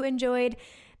hope you enjoyed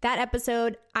that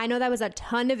episode. I know that was a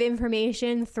ton of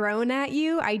information thrown at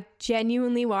you. I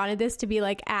genuinely wanted this to be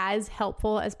like as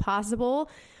helpful as possible.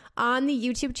 On the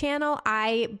YouTube channel,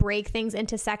 I break things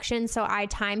into sections, so I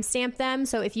timestamp them.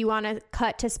 So if you want to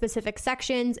cut to specific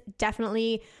sections,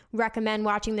 definitely recommend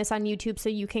watching this on YouTube so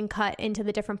you can cut into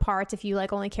the different parts if you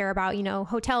like only care about, you know,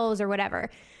 hotels or whatever.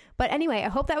 But anyway, I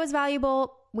hope that was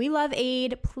valuable. We love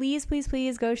Aid. Please, please,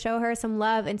 please go show her some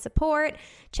love and support.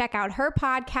 Check out her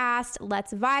podcast,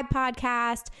 Let's Vibe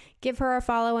Podcast. Give her a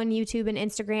follow on YouTube and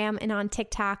Instagram and on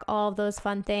TikTok, all of those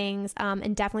fun things.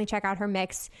 And definitely check out her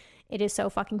mix. It is so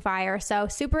fucking fire. So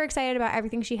super excited about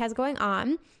everything she has going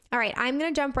on. All right, I'm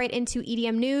going to jump right into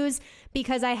EDM news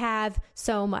because I have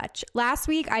so much. Last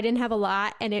week, I didn't have a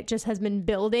lot and it just has been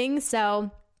building.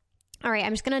 So, all right,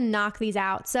 I'm just going to knock these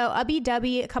out. So Ubby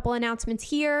Dubby, a couple announcements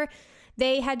here.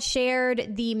 They had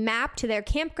shared the map to their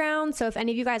campground. So if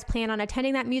any of you guys plan on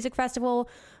attending that music festival,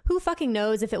 who fucking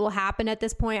knows if it will happen at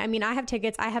this point? I mean, I have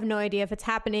tickets. I have no idea if it's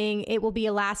happening. It will be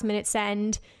a last minute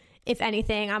send. If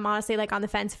anything, I'm honestly like on the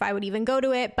fence if I would even go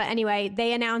to it. But anyway,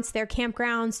 they announced their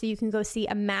campground so you can go see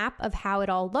a map of how it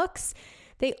all looks.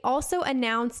 They also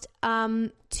announced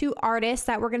 2 artists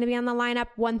that were going to be on the lineup.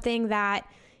 One thing that,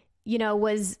 you know,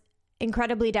 was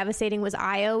incredibly devastating was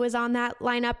Io was on that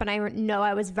lineup, and I know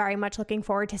I was very much looking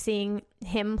forward to seeing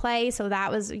him play, so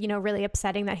that was, you know, really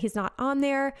upsetting that he's not on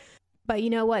there. But you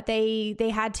know what? They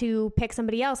had to pick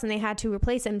somebody else and they had to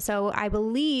replace him. So I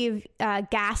believe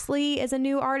Ghastly is a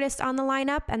new artist on the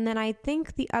lineup. And then I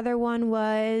think the other one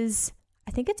was,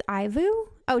 I think it's Ivu.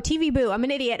 Oh, TV Boo. I'm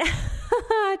an idiot.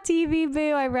 TV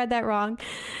Boo. I read that wrong.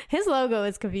 His logo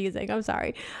is confusing. I'm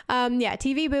sorry. Yeah,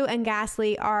 TV Boo and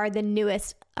Ghastly are the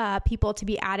newest people to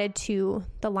be added to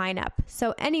the lineup.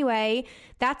 So anyway,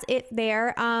 that's it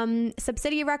there.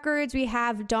 Subsidia Records, we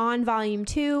have Dawn Volume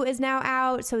 2 is now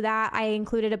out. So that I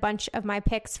included a bunch of my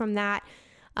picks from that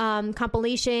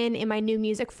compilation in my new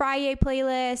Music Friday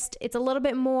playlist. It's a little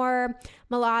bit more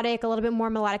melodic, a little bit more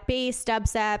melodic bass,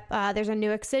 dubstep. There's a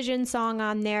new Excision song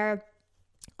on there.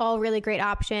 All really great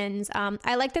options.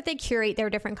 I like that they curate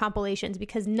their different compilations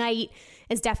because Night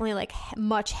is definitely like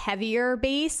much heavier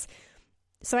bass.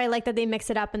 So I like that they mix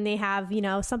it up and they have,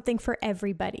 something for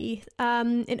everybody.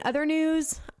 In other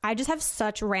news, I just have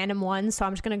such random ones, so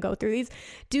I'm just going to go through these.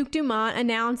 Duke Dumont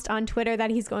announced on Twitter that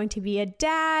he's going to be a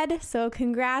dad. So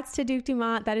congrats to Duke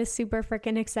Dumont. That is super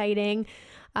freaking exciting.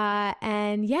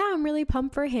 And yeah, I'm really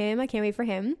pumped for him. I can't wait for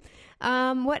him.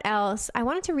 What else? I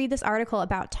wanted to read this article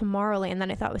about Tomorrowland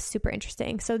that I thought was super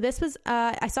interesting. So this was,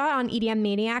 I saw it on EDM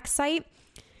Maniac's site.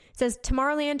 It says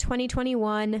Tomorrowland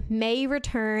 2021 may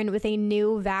return with a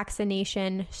new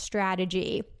vaccination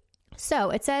strategy. So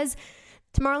it says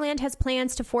Tomorrowland has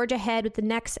plans to forge ahead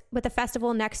with the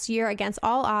festival next year against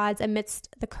all odds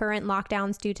amidst the current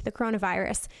lockdowns due to the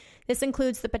coronavirus. This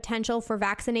includes the potential for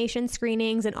vaccination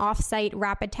screenings and off-site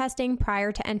rapid testing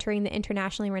prior to entering the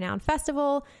internationally renowned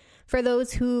festival. For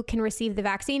those who can receive the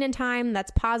vaccine in time,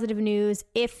 that's positive news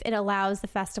if it allows the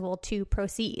festival to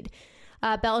proceed.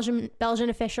 Belgian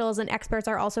officials and experts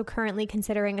are also currently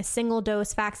considering a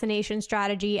single-dose vaccination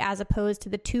strategy as opposed to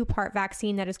the two-part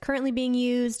vaccine that is currently being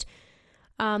used.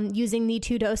 Using the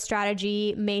two-dose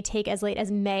strategy may take as late as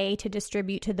May to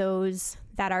distribute to those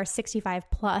that are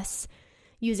 65 plus.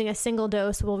 Using a single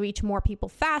dose will reach more people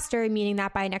faster, meaning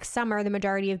that by next summer, the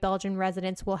majority of Belgian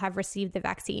residents will have received the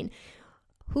vaccine.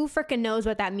 Who freaking knows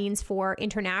what that means for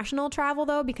international travel,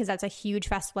 though, because that's a huge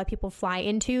festival that people fly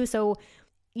into. So,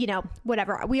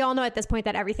 whatever. We all know at this point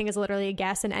that everything is literally a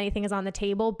guess and anything is on the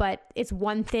table, but it's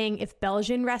one thing if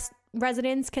Belgian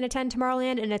residents can attend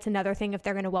Tomorrowland, and it's another thing if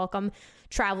they're going to welcome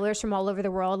travelers from all over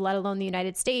the world, let alone the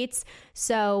United States.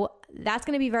 So that's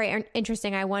going to be very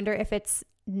interesting. I wonder if it's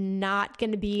not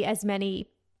going to be as many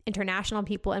international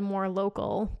people and more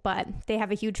local, but they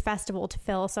have a huge festival to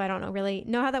fill, so I don't really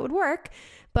know how that would work,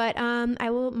 but I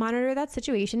will monitor that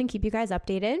situation and keep you guys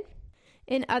updated.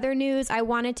 In other news, I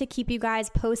wanted to keep you guys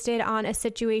posted on a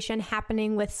situation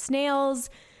happening with Snails.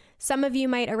 Some of you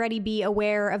might already be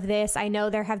aware of this. I know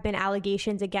there have been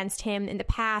allegations against him in the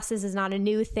past. This is not a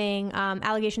new thing.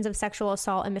 Allegations of sexual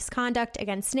assault and misconduct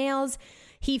against Snails.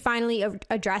 He finally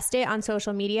addressed it on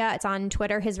social media. It's on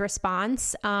Twitter, his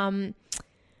response.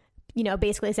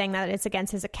 Basically saying that it's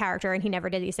against his character and he never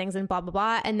did these things and blah, blah,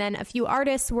 blah. And then a few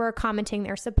artists were commenting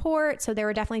their support. So there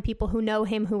were definitely people who know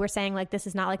him who were saying like, this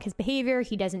is not like his behavior.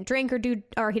 He doesn't drink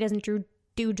or he doesn't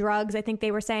do drugs, I think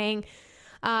they were saying.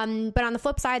 But on the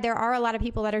flip side, there are a lot of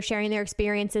people that are sharing their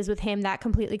experiences with him that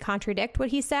completely contradict what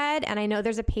he said. And I know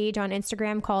there's a page on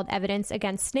Instagram called Evidence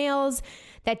Against Snails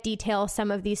that details some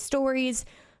of these stories.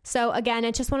 So again,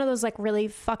 it's just one of those like really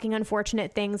fucking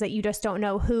unfortunate things that you just don't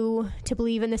know who to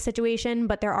believe in this situation.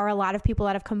 But there are a lot of people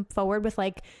that have come forward with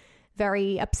like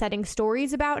very upsetting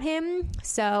stories about him.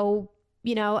 So,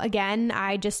 again,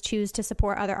 I just choose to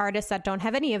support other artists that don't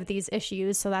have any of these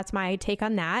issues. So that's my take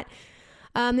on that.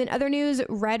 In other news,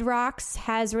 Red Rocks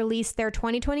has released their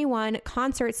 2021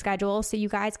 concert schedule. So you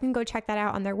guys can go check that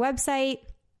out on their website.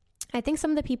 I think some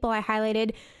of the people I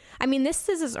highlighted, this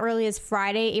is as early as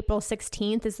Friday, April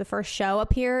 16th is the first show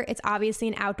up here. It's obviously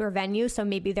an outdoor venue, so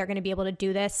maybe they're going to be able to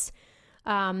do this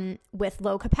with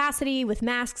low capacity, with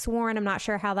masks worn. I'm not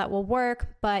sure how that will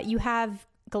work, but you have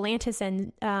Galantis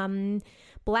and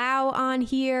Blau on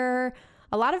here.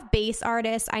 A lot of bass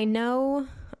artists. I know,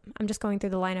 I'm just going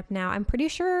through the lineup now. I'm pretty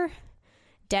sure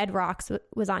Dead Rocks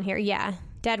was on here. Yeah,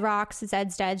 Dead Rocks,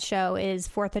 Zed's Dead show is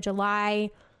 4th of July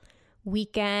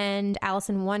weekend. Alice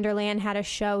in Wonderland had a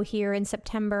show here in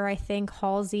September, I think.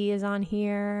 Halsey is on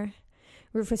here.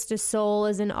 Rufus Du Sol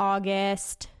is in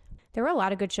August. There were a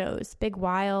lot of good shows. Big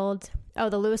Wild. Oh,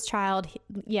 the Lewis Child.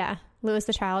 Yeah, Lewis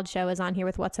the Child show is on here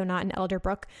with What's So Not and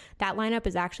Elderbrook. That lineup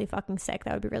is actually fucking sick.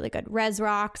 That would be really good. Res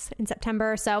Rocks in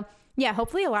September. So yeah,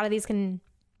 hopefully a lot of these can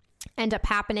end up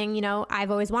happening.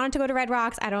 I've always wanted to go to Red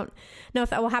Rocks. I don't know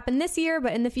if that will happen this year,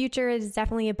 but in the future it's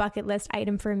definitely a bucket list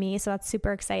item for me. So that's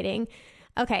super exciting.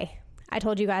 Okay. I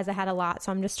told you guys I had a lot,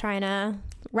 so I'm just trying to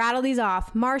rattle these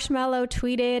off. Marshmello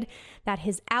tweeted that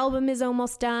his album is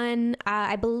almost done.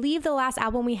 I believe the last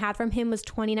album we had from him was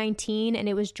 2019, and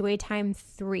it was Joytime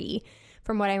 3,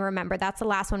 from what I remember. That's the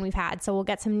last one we've had, so we'll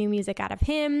get some new music out of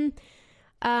him.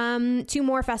 2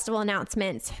 more festival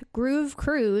announcements. Groove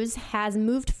Cruise has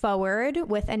moved forward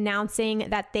with announcing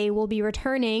that they will be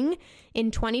returning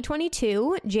in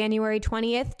 2022, January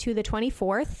 20th to the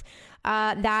 24th.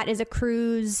 That is a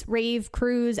rave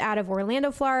cruise out of Orlando,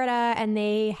 Florida, and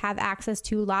they have access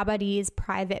to Labadie's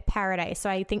private paradise. So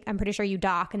I'm pretty sure you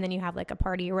dock and then you have like a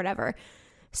party or whatever.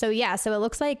 So yeah, so it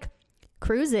looks like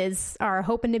cruises are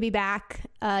hoping to be back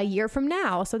a year from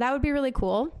now. So that would be really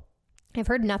cool. I've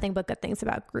heard nothing but good things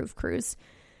about Groove Cruise.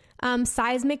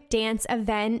 Seismic Dance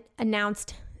event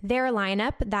announced their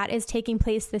lineup. That is taking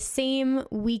place the same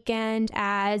weekend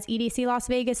as EDC Las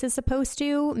Vegas is supposed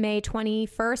to, May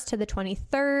 21st to the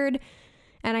 23rd.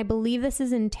 And I believe this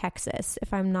is in Texas,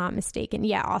 if I'm not mistaken.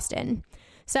 Yeah, Austin.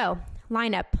 So,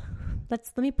 lineup.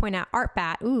 Let me point out. Art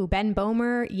Bat. Ooh, Ben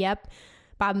Bomer. Yep.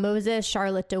 Bob Moses,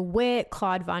 Charlotte DeWitt,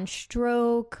 Claude Von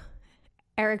Stroke,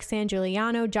 Eric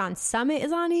Sangiuliano, John Summit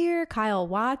is on here, Kyle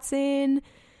Watson,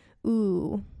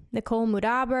 ooh, Nicole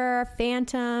Mudaber,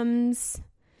 Phantoms,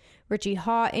 Richie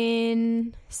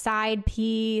Houghton, Side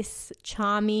Piece,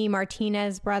 Chami,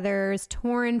 Martinez Brothers,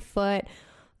 Torn Foot,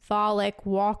 Folic,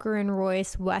 Walker and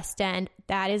Royce, West End.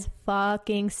 That is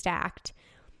fucking stacked.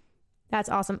 That's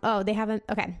awesome. Oh, they haven't.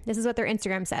 Okay, this is what their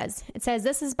Instagram says. It says,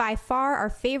 this is by far our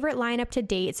favorite lineup to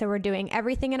date, so we're doing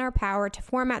everything in our power to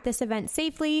format this event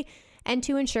safely and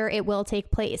to ensure it will take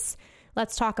place.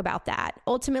 Let's talk about that.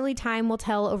 Ultimately, time will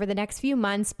tell over the next few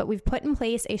months, but we've put in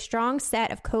place a strong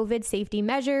set of COVID safety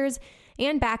measures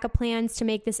and backup plans to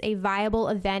make this a viable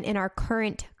event in our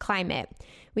current climate.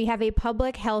 We have a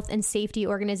public health and safety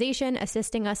organization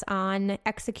assisting us on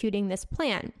executing this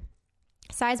plan.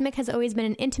 Seismic has always been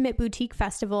an intimate boutique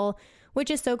festival,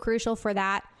 which is so crucial for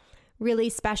that really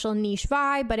special niche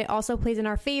vibe, but it also plays in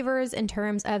our favors in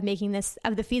terms of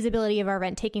the feasibility of our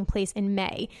event taking place in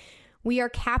May. We are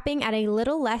capping at a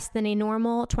little less than a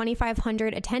normal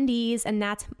 2,500 attendees, and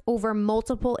that's over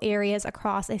multiple areas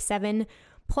across a 7+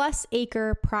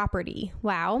 acre property.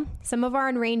 Wow. Some of our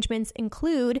arrangements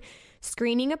include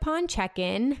screening upon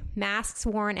check-in, masks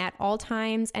worn at all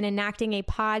times, and enacting a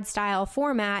pod-style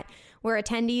format where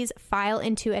attendees file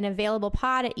into an available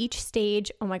pod at each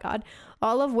stage, oh my God,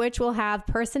 all of which will have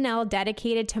personnel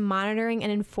dedicated to monitoring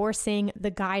and enforcing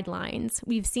the guidelines.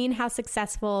 We've seen how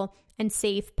successful and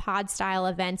safe pod-style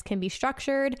events can be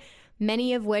structured,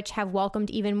 many of which have welcomed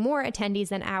even more attendees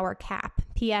than our cap.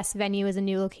 P.S. Venue is a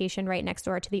new location right next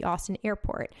door to the Austin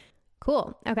airport.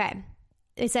 Cool. Okay.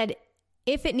 They said,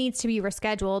 if it needs to be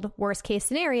rescheduled, worst case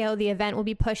scenario, the event will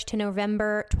be pushed to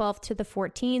November 12th to the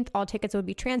 14th. All tickets will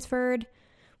be transferred.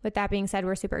 With that being said,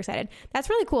 we're super excited.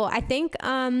 That's really cool. I think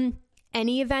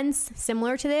any events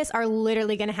similar to this are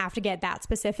literally going to have to get that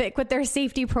specific with their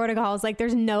safety protocols. Like,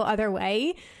 there's no other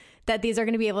way that these are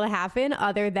going to be able to happen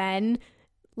other than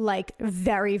like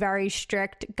very, very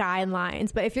strict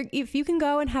guidelines. But if you can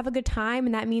go and have a good time,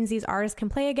 and that means these artists can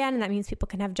play again, and that means people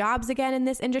can have jobs again in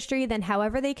this industry, then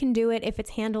however they can do it, if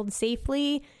it's handled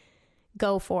safely,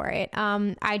 go for it.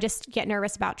 I just get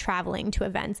nervous about traveling to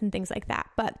events and things like that.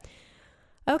 But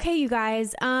okay, you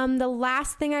guys, the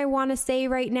last thing I want to say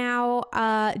right now,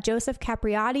 Joseph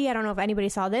Capriati, I don't know if anybody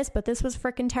saw this, but this was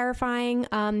freaking terrifying.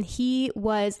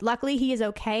 Luckily he is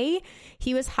okay.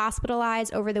 He was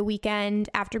hospitalized over the weekend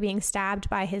after being stabbed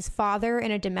by his father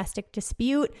in a domestic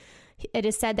dispute. It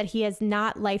is said that he has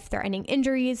not life-threatening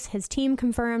injuries. His team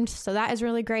confirmed, so that is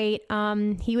really great.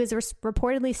 He was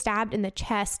reportedly stabbed in the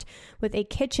chest with a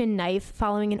kitchen knife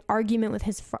following an argument with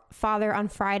his father on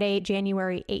Friday,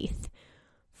 January 8th.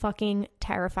 Fucking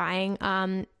terrifying.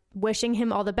 Wishing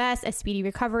him all the best, a speedy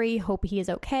recovery. Hope he is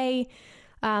okay.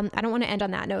 I don't want to end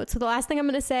on that note. So the last thing I'm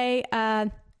going to say,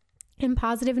 in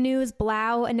positive news,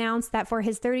 3LAU announced that for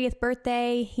his 30th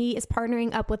birthday, he is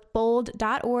partnering up with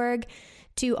bold.org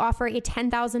to offer a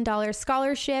 $10,000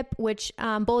 scholarship, which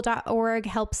bold.org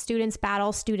helps students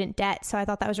battle student debt. So I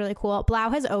thought that was really cool.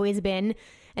 3LAU has always been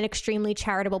an extremely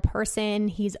charitable person.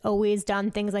 He's always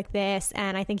done things like this,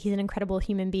 and I think he's an incredible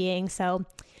human being. So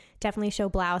definitely show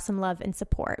 3LAU some love and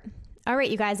support. All right,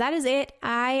 you guys, that is it.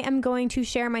 I am going to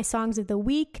share my songs of the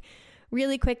week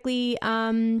really quickly.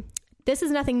 This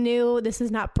is nothing new. This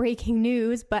is not breaking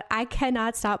news, but I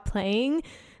cannot stop playing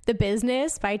The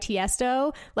Business by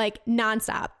Tiesto, like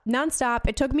nonstop.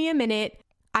 It took me a minute.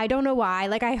 I don't know why.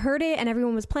 Like, I heard it and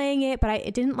everyone was playing it, but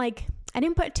it didn't I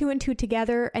didn't put two and two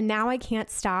together, and now I can't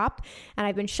stop. And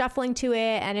I've been shuffling to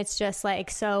it, and it's just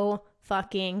like so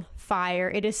fucking fire.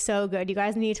 It is so good. You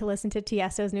guys need to listen to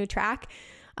Tiesto's new track.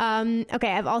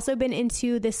 Okay, I've also been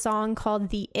into this song called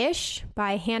The Ish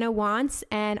by Hannah Wants,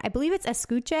 and I believe it's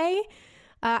Escuche.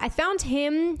 I found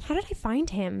him. How did I find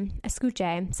him?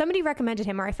 Escuche. Somebody recommended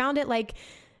him, or I found it like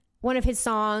one of his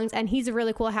songs, and he's a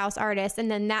really cool house artist.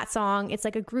 And then that song, it's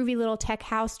like a groovy little tech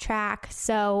house track.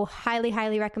 So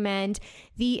highly recommend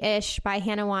The Ish by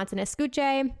Hannah Wants and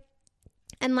Escuche.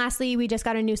 And lastly, we just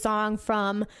got a new song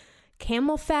from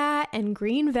Camel Fat and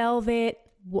Green Velvet.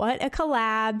 What a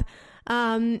collab.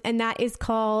 And that is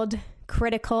called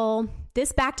Critical.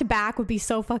 This back-to-back would be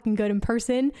so fucking good in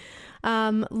person.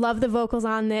 Love the vocals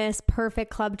on this.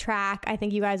 Perfect club track. I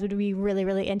think you guys would be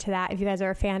really into that if you guys are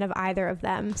a fan of either of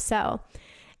them. So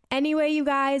anyway, you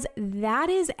guys, that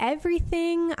is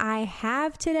everything I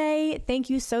have today. Thank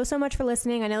you so much for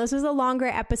listening. I know this was a longer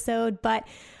episode, but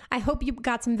I hope you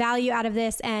got some value out of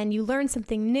this and you learned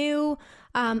something new.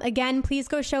 Again, please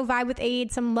go show Vibe with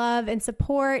Aid some love and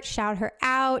support. Shout her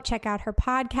out. Check out her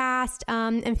podcast.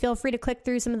 And feel free to click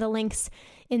through some of the links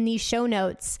in the show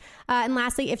notes. And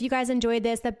lastly, if you guys enjoyed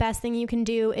this, the best thing you can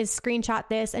do is screenshot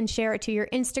this and share it to your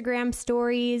Instagram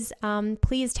stories.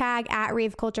 Please tag at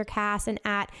Rave Culture Cast and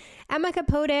at Emma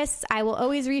Capotis. I will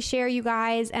always reshare you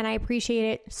guys, and I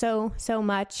appreciate it so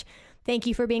much. Thank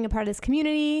you for being a part of this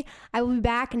community. I will be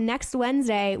back next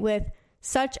Wednesday with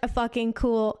such a fucking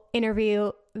cool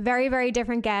interview. Very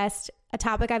different guest, a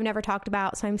topic I've never talked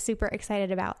about, so I'm super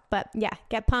excited about. But yeah,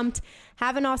 get pumped.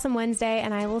 Have an awesome Wednesday,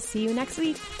 and I will see you next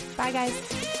week. Bye, guys.